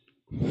to eat.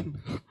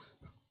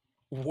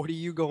 What are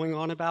you going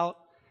on about?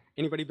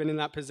 Anybody been in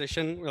that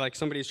position where like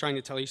somebody's trying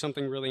to tell you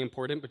something really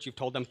important, but you've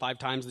told them 5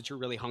 times that you're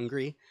really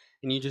hungry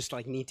and you just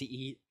like need to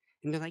eat?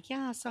 And they're like,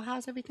 yeah, so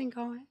how's everything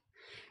going?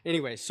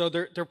 Anyway, so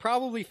they're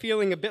probably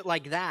feeling a bit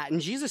like that. And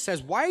Jesus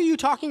says, why are you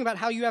talking about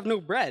how you have no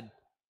bread?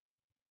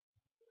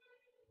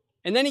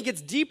 And then he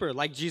gets deeper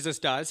like Jesus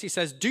does. He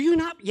says, do you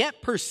not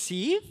yet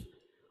perceive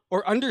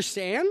or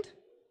understand?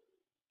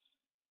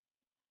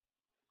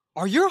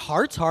 Are your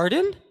hearts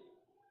hardened?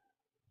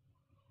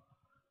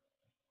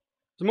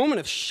 There's a moment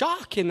of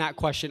shock in that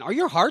question. Are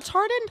your hearts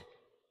hardened?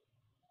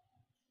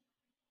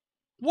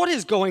 What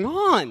is going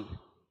on?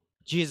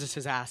 Jesus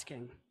is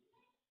asking.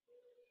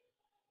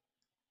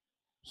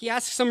 He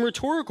asks some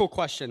rhetorical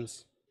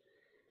questions.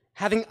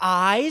 Having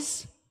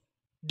eyes,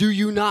 do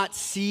you not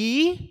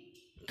see?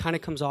 Kind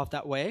of comes off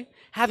that way.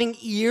 Having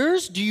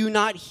ears, do you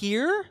not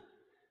hear?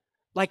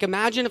 Like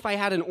imagine if I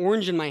had an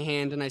orange in my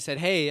hand and I said,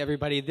 hey,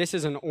 everybody, this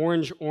is an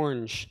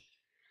orange.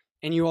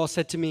 And you all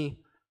said to me,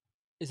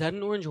 is that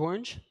an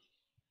orange?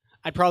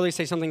 I'd probably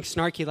say something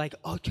snarky like,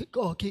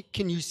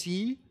 can you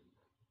see?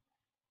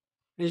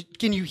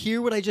 Can you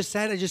hear what I just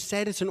said? I just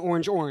said it's an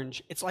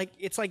orange. It's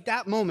like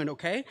that moment,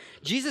 okay?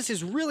 Jesus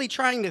is really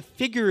trying to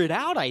figure it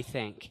out, I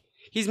think.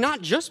 He's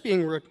not just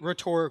being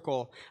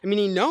rhetorical. I mean,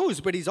 he knows,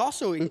 but he's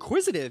also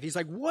inquisitive. He's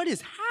like, what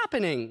is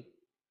happening?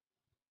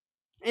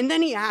 And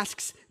then he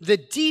asks the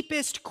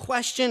deepest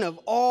question of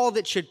all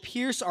that should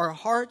pierce our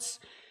hearts.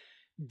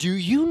 Do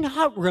you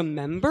not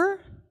remember?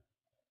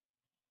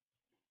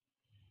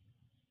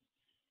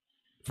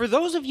 For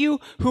those of you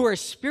who are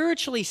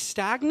spiritually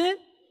stagnant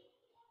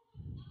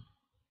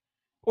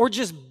or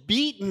just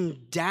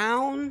beaten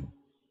down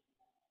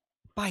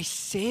by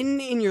sin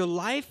in your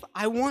life,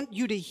 I want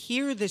you to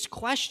hear this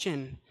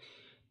question.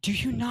 Do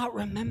you not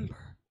remember?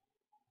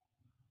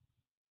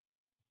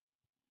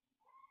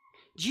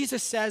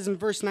 Jesus says in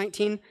verse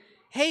 19,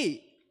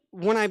 hey,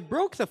 when I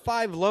broke the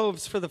 5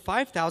 loaves for the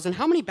 5,000,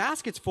 how many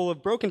baskets full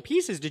of broken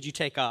pieces did you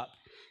take up?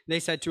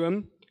 They said to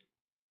him,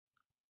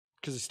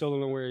 because I still don't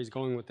know where he's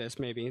going with this,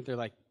 maybe. They're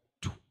like,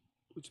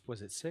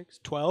 was it 6?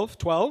 12?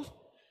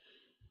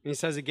 And he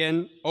says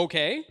again,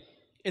 okay.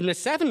 In the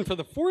 7 for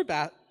the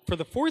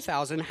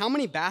 4,000, how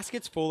many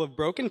baskets full of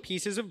broken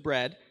pieces of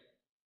bread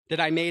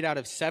that I made out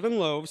of 7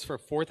 loaves for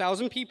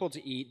 4,000 people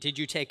to eat did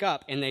you take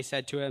up? And they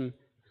said to him,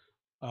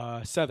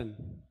 7.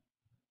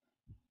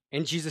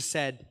 And Jesus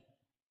said,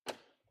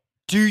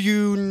 do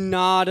you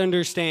not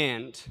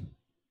understand?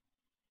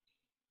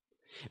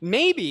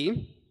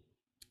 Maybe,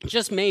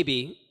 just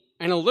maybe,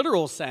 in a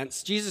literal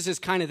sense, Jesus is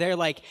kind of there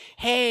like,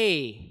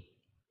 hey,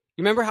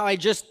 you remember how I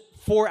just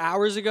 4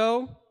 hours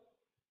ago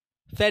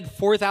fed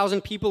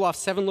 4,000 people off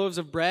 7 loaves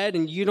of bread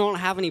and you don't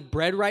have any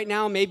bread right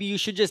now? Maybe you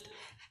should just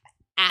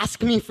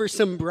ask me for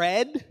some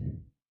bread?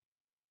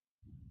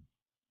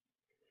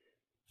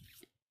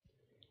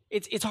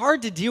 It's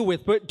hard to deal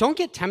with, but don't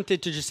get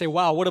tempted to just say,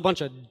 wow, what a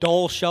bunch of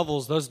dull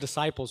shovels those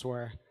disciples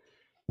were.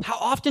 How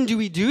often do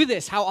we do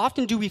this? How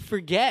often do we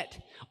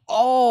forget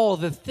all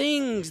the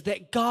things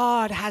that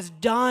God has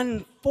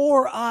done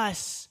for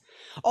us?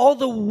 All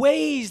the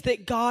ways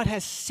that God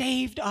has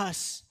saved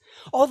us?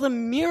 All the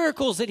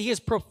miracles that he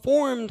has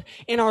performed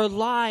in our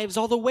lives,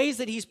 all the ways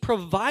that he's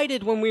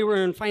provided when we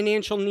were in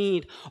financial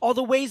need, all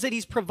the ways that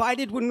he's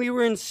provided when we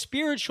were in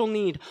spiritual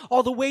need,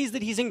 all the ways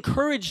that he's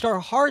encouraged our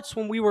hearts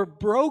when we were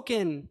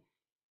broken.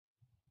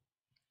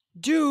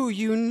 Do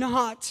you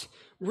not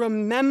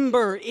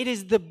remember? It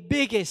is the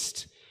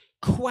biggest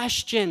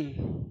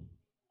question.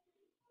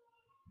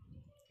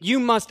 You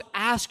must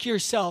ask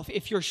yourself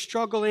if you're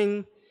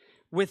struggling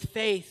with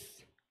faith.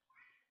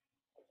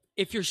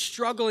 If you're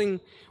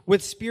struggling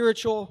with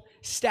spiritual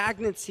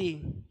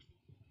stagnancy.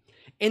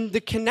 And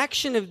the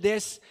connection of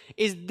this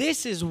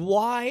is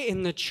why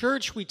in the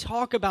church we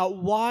talk about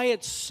why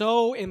it's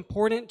so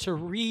important to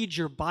read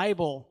your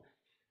Bible.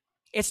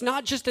 It's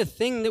not just a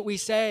thing that we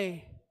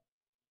say.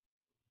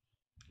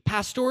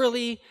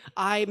 Pastorally,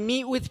 I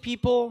meet with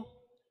people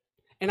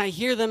and I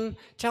hear them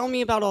tell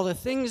me about all the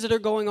things that are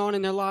going on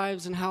in their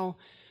lives and how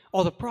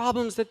all the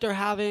problems that they're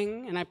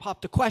having. And I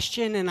pop the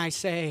question and I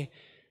say,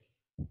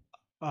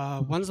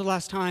 when's the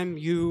last time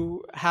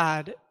you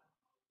had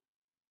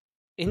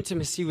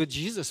intimacy with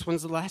Jesus?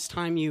 When's the last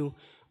time you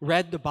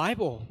read the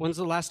Bible? When's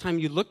the last time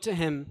you looked to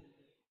him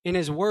in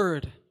his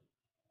word?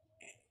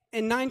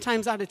 And 9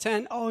 times out of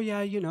 10, oh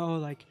yeah,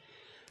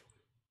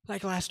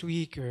 like last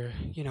week, or,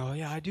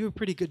 yeah, I do a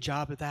pretty good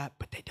job of that,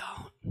 but they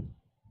don't.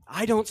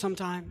 I don't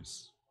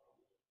sometimes.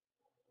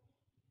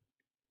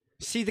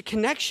 See, the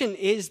connection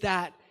is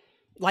that,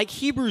 like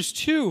Hebrews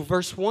 2,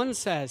 verse 1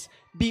 says,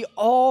 be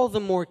all the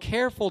more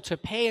careful to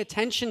pay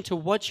attention to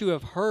what you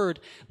have heard,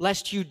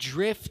 lest you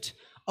drift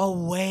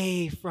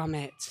away from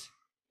it.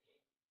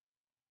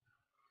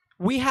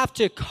 We have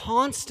to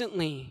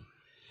constantly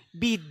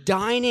be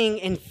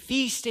dining and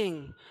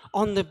feasting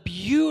on the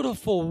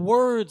beautiful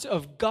words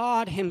of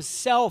God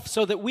himself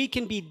so that we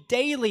can be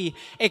daily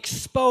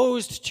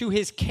exposed to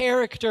his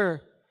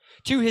character,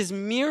 to his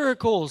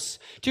miracles,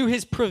 to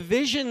his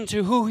provision,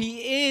 to who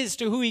he is,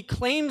 to who he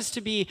claims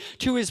to be,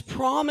 to his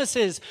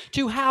promises,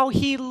 to how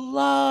he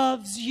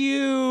loves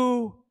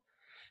you,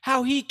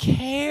 how he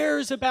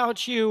cares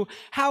about you,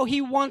 how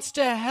he wants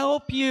to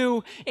help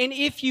you. And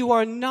if you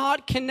are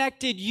not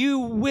connected, you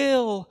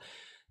will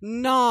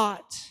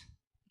not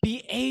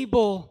be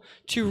able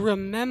to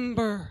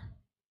remember.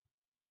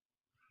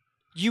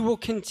 You will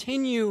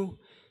continue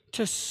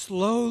to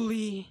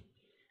slowly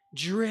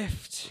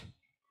drift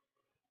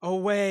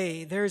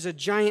away. There's a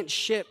giant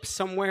ship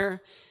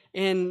somewhere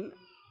in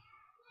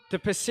the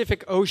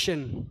Pacific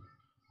Ocean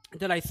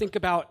that I think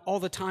about all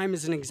the time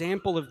as an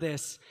example of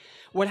this.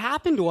 What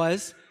happened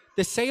was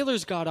the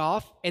sailors got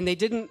off and they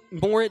didn't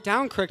moor it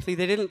down correctly.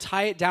 They didn't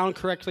tie it down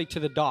correctly to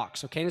the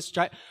docks. Okay, and it's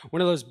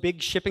one of those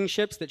big shipping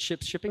ships that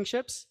ships shipping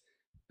ships.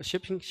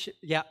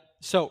 Yeah.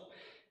 So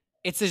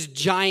it's this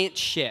giant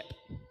ship.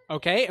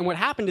 Okay, and what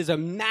happened is a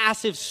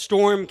massive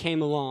storm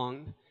came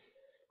along,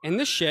 and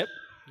the ship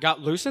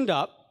got loosened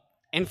up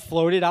and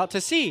floated out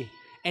to sea.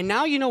 And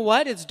now you know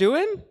what it's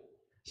doing?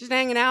 It's just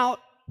hanging out.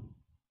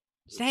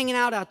 It's hanging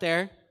out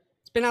there.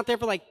 It's been out there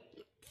for like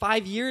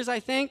 5 years, I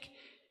think.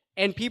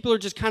 And people are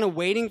just kind of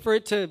waiting for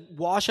it to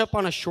wash up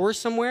on a shore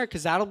somewhere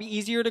because that'll be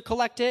easier to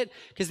collect it,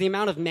 because the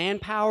amount of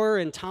manpower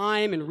and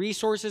time and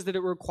resources that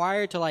it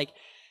required to like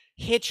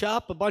hitch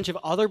up a bunch of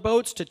other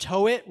boats to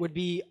tow it would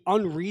be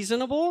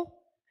unreasonable.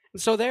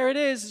 And so there it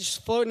is,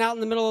 just floating out in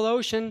the middle of the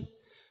ocean,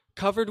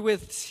 covered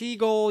with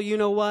seagull, you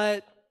know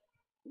what,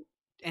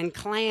 and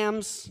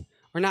clams,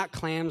 or not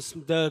clams,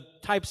 the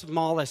types of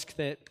mollusk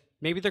that,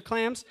 maybe they're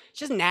clams. It's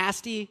just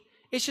nasty.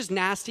 It's just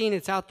nasty, and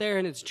it's out there,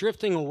 and it's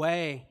drifting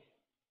away.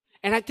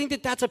 And I think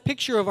that that's a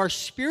picture of our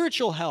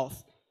spiritual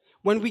health.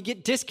 When we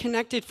get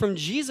disconnected from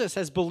Jesus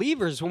as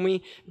believers, when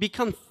we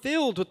become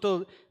filled with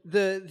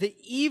the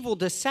evil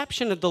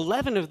deception of the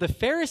leaven of the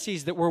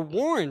Pharisees that we're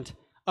warned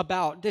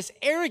about, this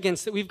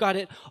arrogance that we've got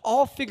it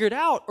all figured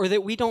out, or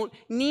that we don't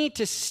need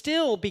to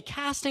still be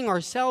casting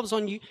ourselves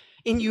on you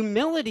in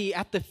humility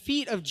at the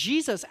feet of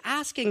Jesus,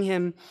 asking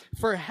him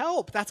for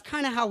help. That's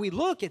kind of how we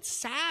look. It's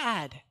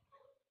sad.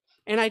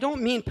 And I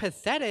don't mean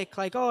pathetic,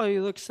 like, oh,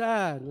 you look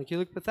sad, like you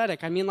look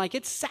pathetic. I mean, like,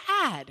 it's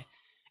sad.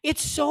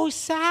 It's so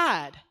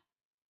sad.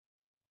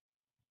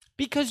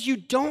 Because you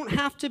don't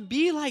have to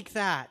be like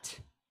that.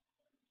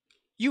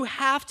 You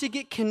have to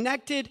get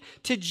connected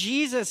to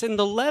Jesus. And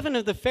the leaven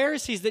of the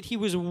Pharisees that he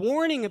was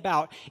warning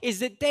about is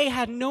that they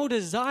had no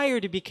desire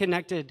to be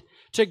connected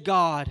to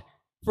God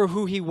for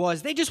who he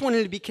was. They just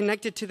wanted to be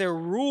connected to their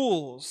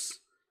rules.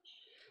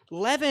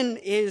 Leaven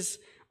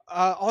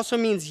also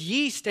means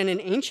yeast, and in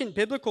ancient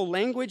biblical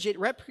language, it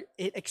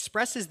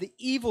expresses the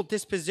evil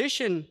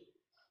disposition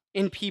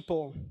in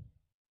people.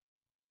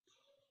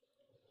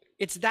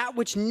 It's that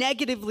which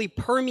negatively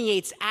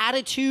permeates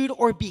attitude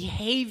or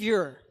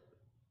behavior.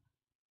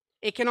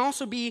 It can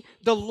also be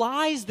the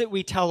lies that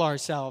we tell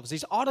ourselves,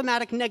 these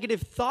automatic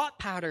negative thought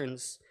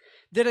patterns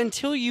that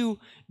until you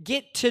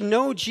get to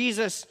know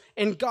Jesus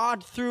and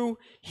God through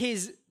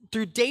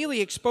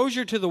daily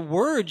exposure to the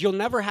Word, you'll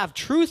never have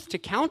truth to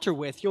counter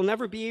with. You'll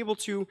never be able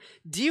to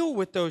deal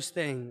with those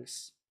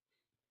things.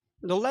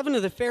 The leaven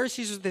of the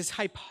Pharisees was this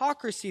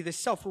hypocrisy, this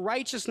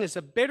self-righteousness,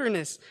 a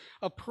bitterness,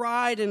 a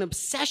pride, an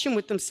obsession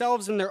with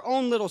themselves and their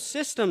own little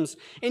systems.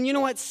 And you know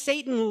what?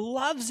 Satan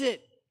loves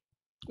it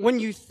when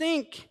you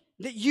think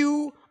that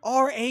you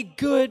are a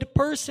good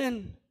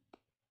person,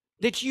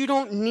 that you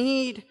don't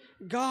need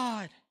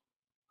God.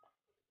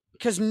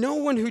 Because no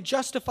one who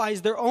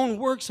justifies their own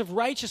works of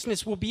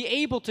righteousness will be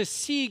able to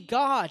see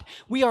God.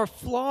 We are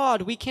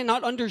flawed. We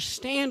cannot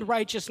understand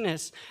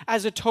righteousness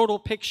as a total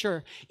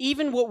picture.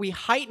 Even what we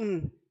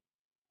heighten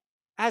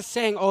as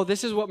saying, oh,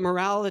 this is what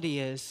morality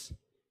is.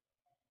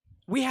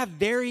 We have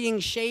varying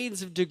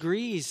shades of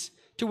degrees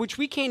to which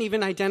we can't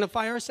even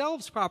identify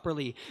ourselves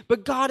properly.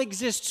 But God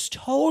exists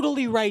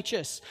totally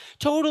righteous,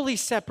 totally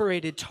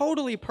separated,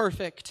 totally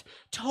perfect,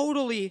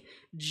 totally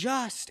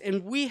just.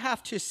 And we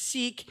have to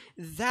seek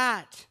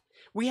that.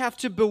 We have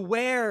to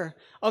beware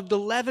of the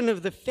leaven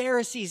of the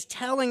Pharisees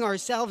telling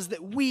ourselves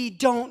that we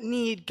don't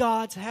need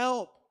God's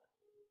help.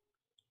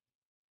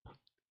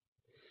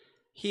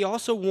 He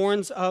also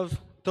warns of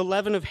the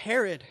leaven of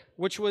Herod,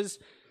 which was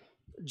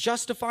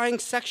justifying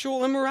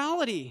sexual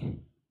immorality,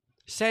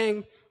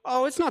 saying,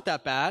 oh, it's not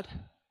that bad.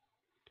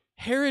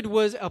 Herod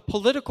was a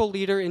political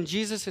leader in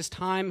Jesus'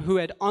 time who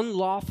had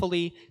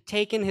unlawfully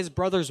taken his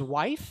brother's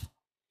wife,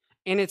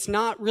 and it's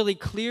not really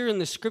clear in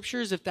the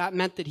scriptures if that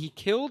meant that he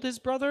killed his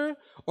brother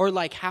or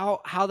like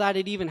how that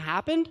had even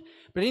happened.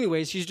 But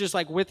anyways, he's just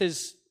like with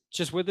his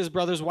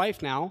brother's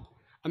wife now.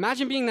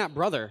 Imagine being that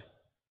brother.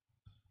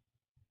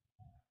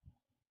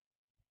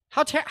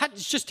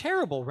 It's just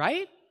terrible,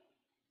 right?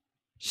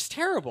 Just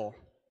terrible.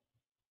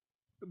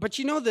 But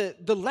you know,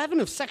 the leaven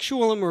of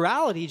sexual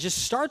immorality just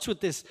starts with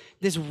this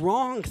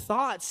wrong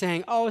thought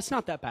saying, oh, it's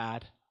not that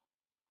bad.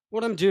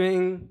 What I'm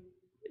doing,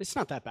 it's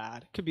not that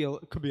bad. It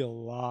could be a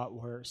lot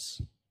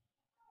worse.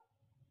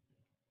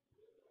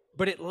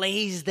 But it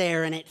lays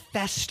there and it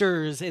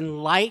festers,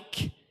 and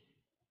like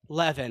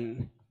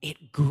leaven,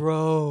 it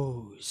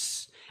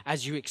grows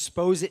as you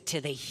expose it to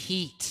the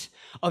heat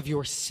of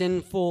your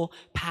sinful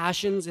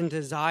passions and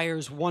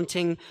desires,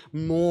 wanting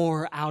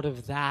more out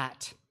of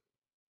that,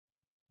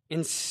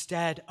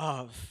 instead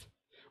of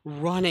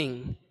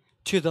running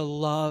to the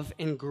love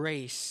and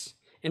grace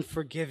and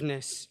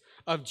forgiveness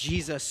of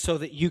Jesus so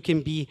that you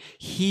can be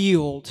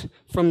healed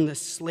from the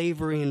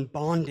slavery and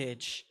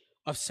bondage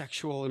of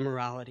sexual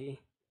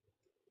immorality.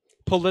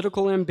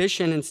 Political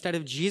ambition instead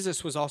of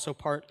Jesus was also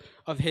part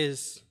of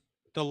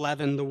the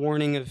leaven, the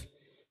warning of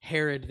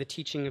Herod, the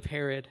teaching of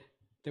Herod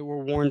that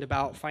we're warned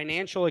about.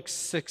 Financial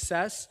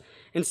success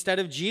instead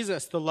of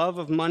Jesus, the love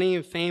of money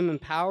and fame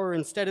and power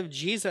instead of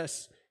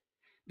Jesus.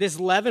 This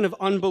leaven of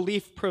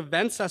unbelief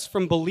prevents us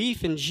from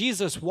belief in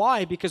Jesus.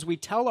 Why? Because we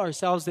tell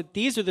ourselves that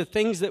these are the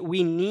things that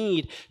we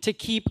need to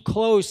keep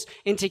close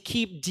and to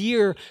keep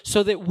dear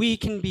so that we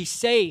can be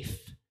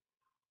safe.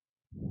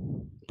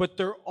 But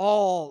they're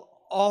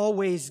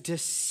always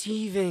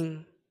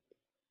deceiving.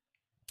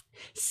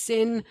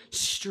 Sin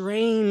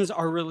strains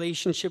our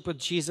relationship with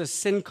Jesus.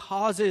 Sin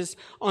causes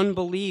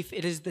unbelief.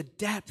 It is the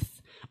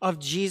depth of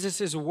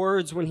Jesus'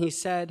 words when he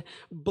said,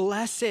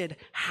 "Blessed,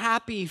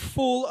 happy,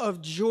 full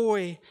of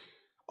joy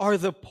are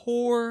the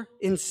poor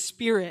in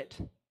spirit,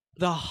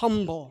 the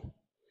humble,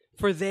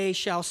 for they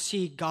shall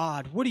see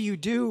God." What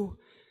do?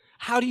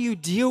 How do you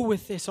deal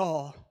with this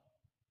all?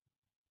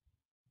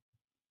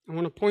 I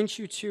want to point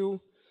you to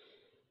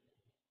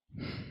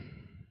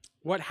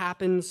what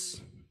happens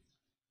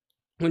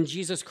when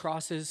Jesus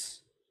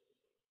crosses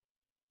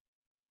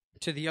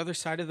to the other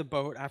side of the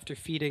boat after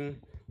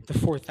feeding the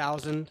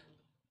 4,000,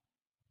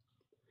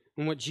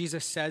 and what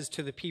Jesus says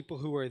to the people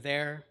who are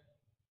there.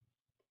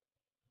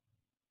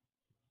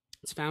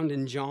 It's found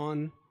in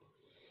John.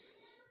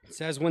 It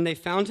says, when they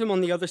found him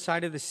on the other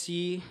side of the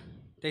sea,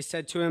 they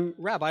said to him,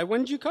 "Rabbi,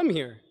 when did you come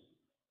here?"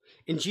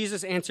 And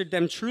Jesus answered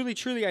them, "Truly,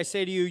 truly, I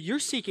say to you, you're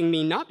seeking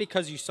me not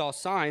because you saw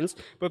signs,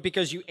 but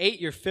because you ate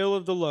your fill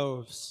of the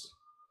loaves."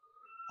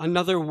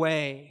 Another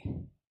way.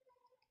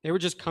 They were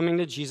just coming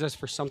to Jesus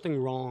for something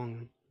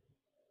wrong.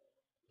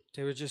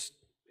 They were just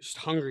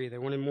hungry. They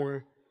wanted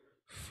more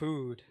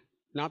food.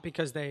 Not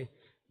because they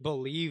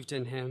believed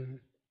in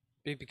him,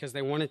 but because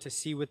they wanted to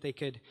see what they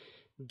could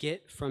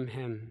get from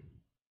him.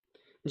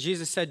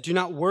 Jesus said, "Do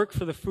not work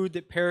for the food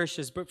that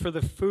perishes, but for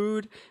the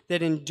food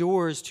that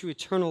endures to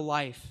eternal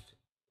life,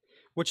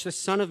 which the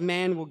Son of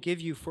Man will give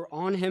you, for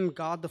on him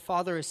God the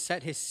Father has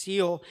set his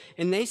seal."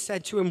 And they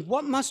said to him,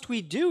 "What must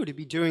we do to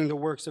be doing the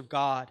works of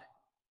God?"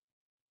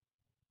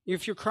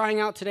 If you're crying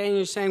out today and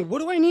you're saying, "What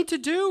do I need to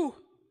do?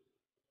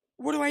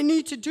 What do I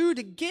need to do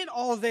to get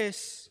all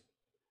this?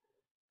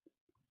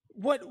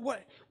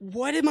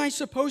 What am I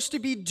supposed to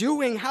be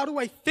doing? How do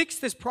I fix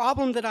this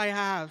problem that I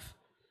have?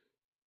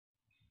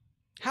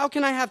 How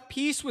can I have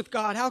peace with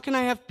God? How can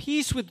I have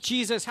peace with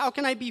Jesus? How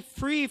can I be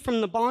free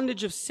from the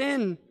bondage of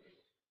sin?"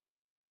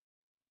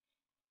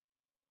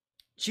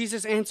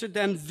 Jesus answered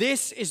them,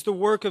 "This is the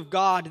work of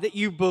God, that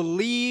you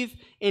believe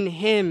in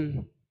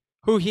him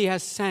who he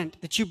has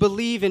sent, that you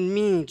believe in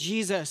me,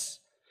 Jesus."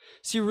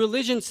 See,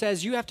 religion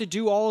says you have to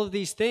do all of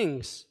these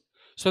things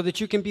so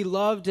that you can be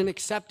loved and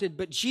accepted.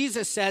 But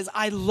Jesus says,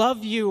 "I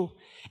love you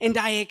and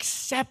I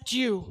accept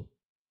you.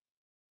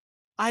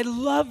 I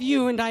love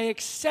you and I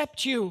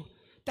accept you."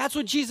 That's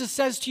what Jesus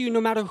says to you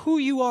no matter who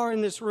you are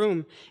in this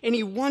room. And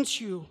he wants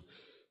you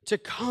to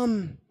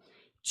come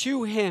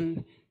to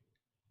him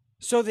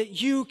so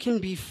that you can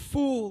be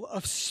full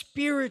of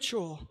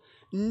spiritual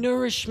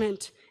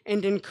nourishment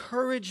and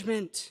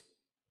encouragement.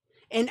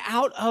 And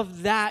out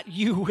of that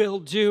you will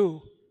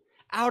do.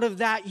 Out of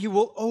that you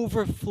will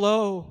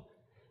overflow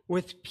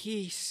with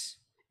peace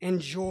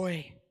and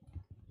joy.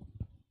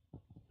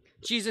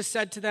 Jesus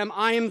said to them,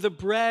 "I am the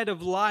bread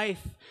of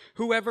life.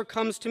 Whoever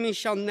comes to me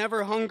shall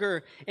never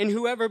hunger, and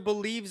whoever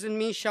believes in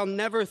me shall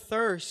never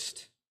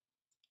thirst."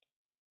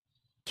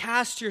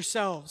 Cast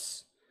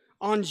yourselves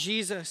on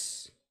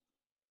Jesus.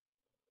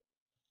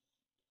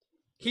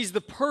 He's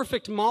the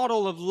perfect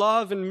model of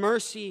love and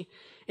mercy,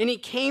 and he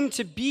came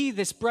to be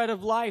this bread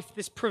of life,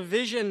 this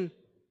provision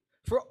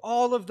for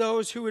all of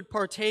those who would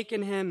partake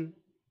in him.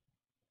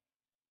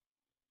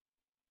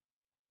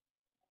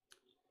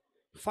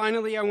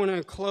 Finally, I want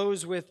to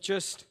close with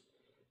just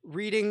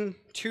reading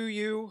to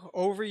you,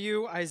 over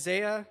you,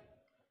 Isaiah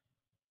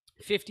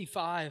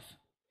 55,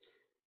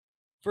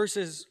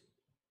 verses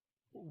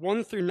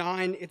 1 through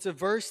 9. It's a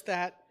verse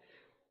that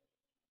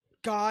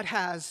God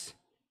has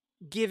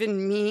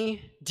given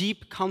me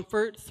deep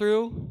comfort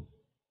through.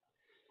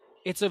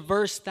 It's a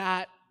verse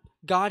that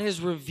God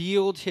has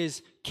revealed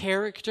his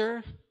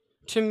character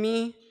to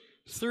me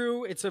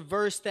through. It's a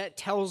verse that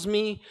tells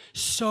me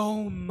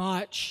so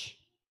much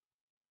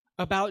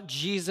about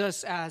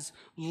Jesus as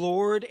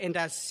Lord and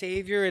as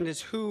Savior and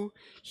as who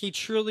he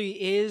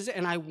truly is.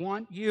 And I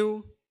want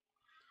you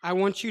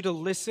to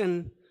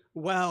listen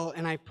well,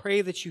 and I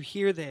pray that you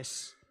hear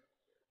this,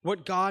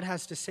 what God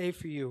has to say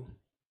for you.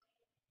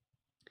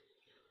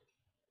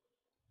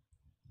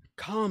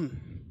 Come,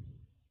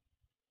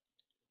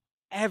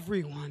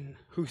 everyone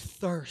who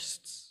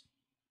thirsts.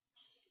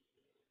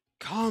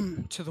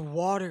 Come to the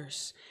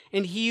waters,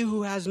 and he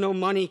who has no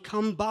money,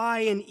 come buy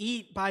and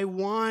eat, buy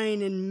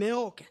wine and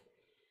milk,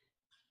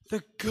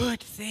 the good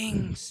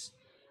things,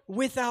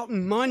 without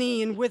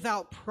money and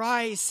without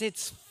price.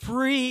 It's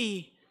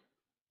free.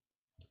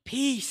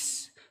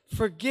 Peace,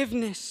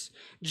 forgiveness,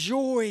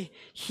 joy,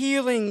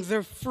 healing,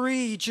 they're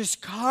free.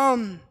 Just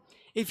come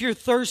if you're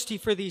thirsty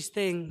for these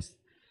things.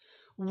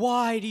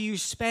 Why do you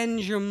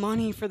spend your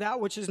money for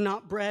that which is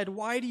not bread?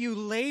 Why do you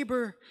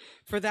labor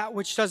for that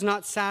which does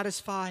not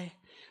satisfy?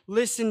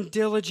 Listen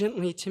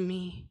diligently to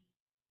me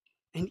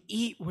and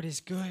eat what is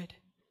good,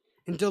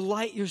 and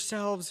delight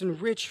yourselves in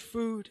rich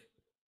food.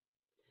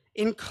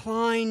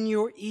 Incline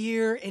your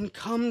ear and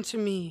come to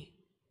me.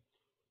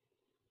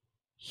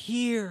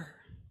 Hear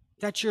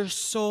that your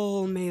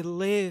soul may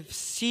live.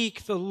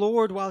 Seek the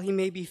Lord while he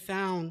may be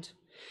found.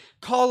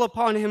 Call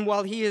upon him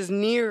while he is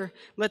near.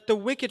 Let the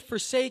wicked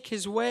forsake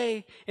his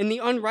way, and the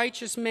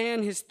unrighteous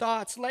man his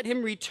thoughts. Let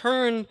him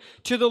return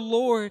to the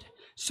Lord,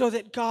 so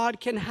that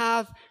God can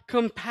have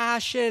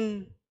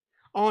compassion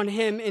on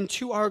him, and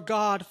to our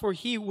God, for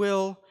he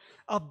will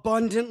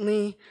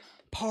abundantly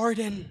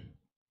pardon.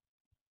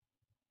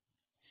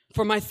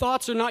 For my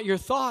thoughts are not your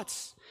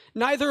thoughts,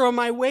 neither are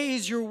my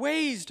ways your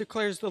ways,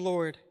 declares the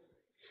Lord.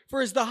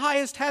 For as the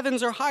highest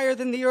heavens are higher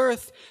than the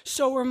earth,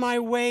 so are my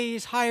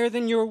ways higher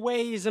than your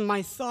ways, and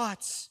my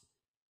thoughts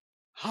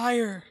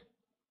higher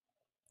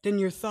than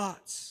your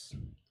thoughts.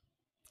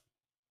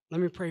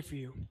 Let me pray for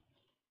you.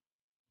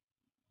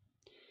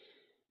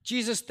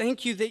 Jesus,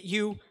 thank you that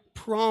you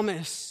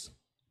promise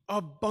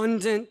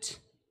abundant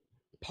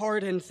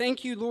pardon.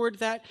 Thank you, Lord,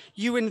 that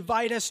you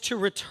invite us to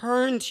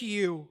return to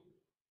you.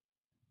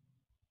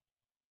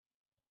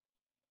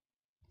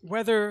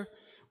 Whether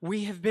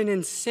we have been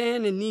in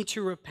sin and need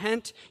to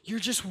repent, you're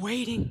just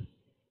waiting.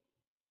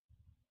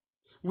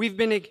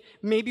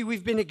 Maybe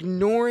we've been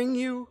ignoring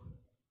you,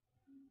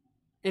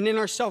 and in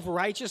our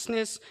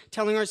self-righteousness,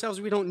 telling ourselves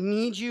we don't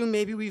need you.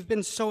 Maybe we've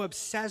been so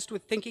obsessed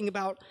with thinking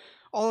about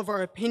all of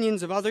our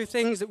opinions of other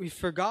things that we've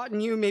forgotten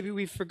you. Maybe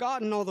we've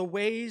forgotten all the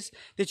ways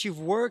that you've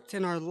worked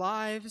in our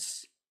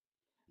lives.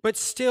 But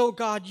still,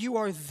 God, you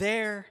are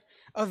there,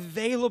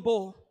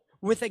 available,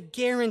 with a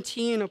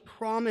guarantee and a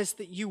promise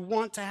that you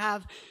want to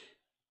have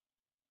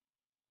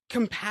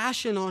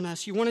compassion on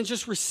us. You want to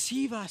just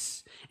receive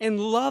us and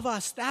love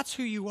us. That's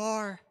who you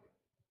are.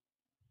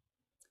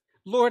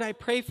 Lord, I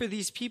pray for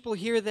these people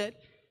here that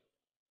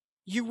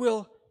you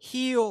will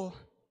heal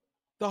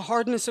the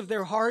hardness of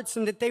their hearts,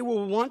 and that they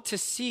will want to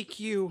seek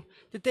you,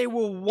 that they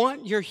will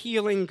want your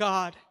healing,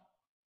 God,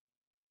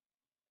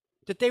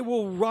 that they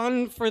will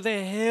run for the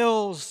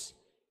hills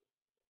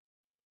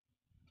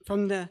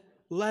from the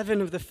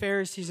leaven of the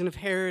Pharisees and of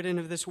Herod and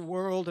of this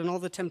world and all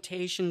the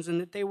temptations,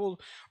 and that they will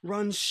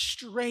run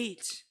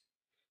straight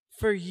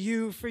for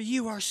you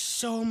are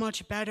so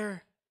much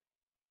better,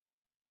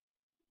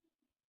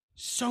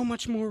 so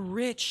much more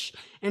rich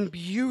and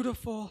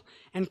beautiful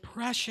and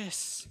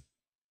precious.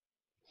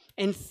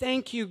 And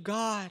thank you,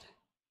 God,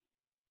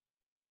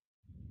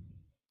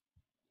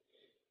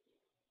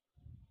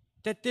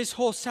 that this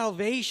whole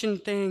salvation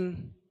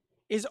thing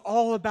is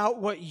all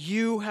about what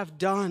you have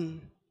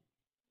done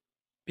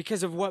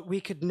because of what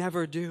we could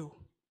never do.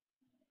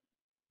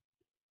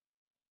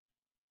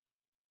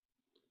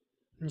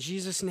 In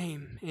Jesus'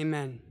 name,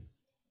 amen.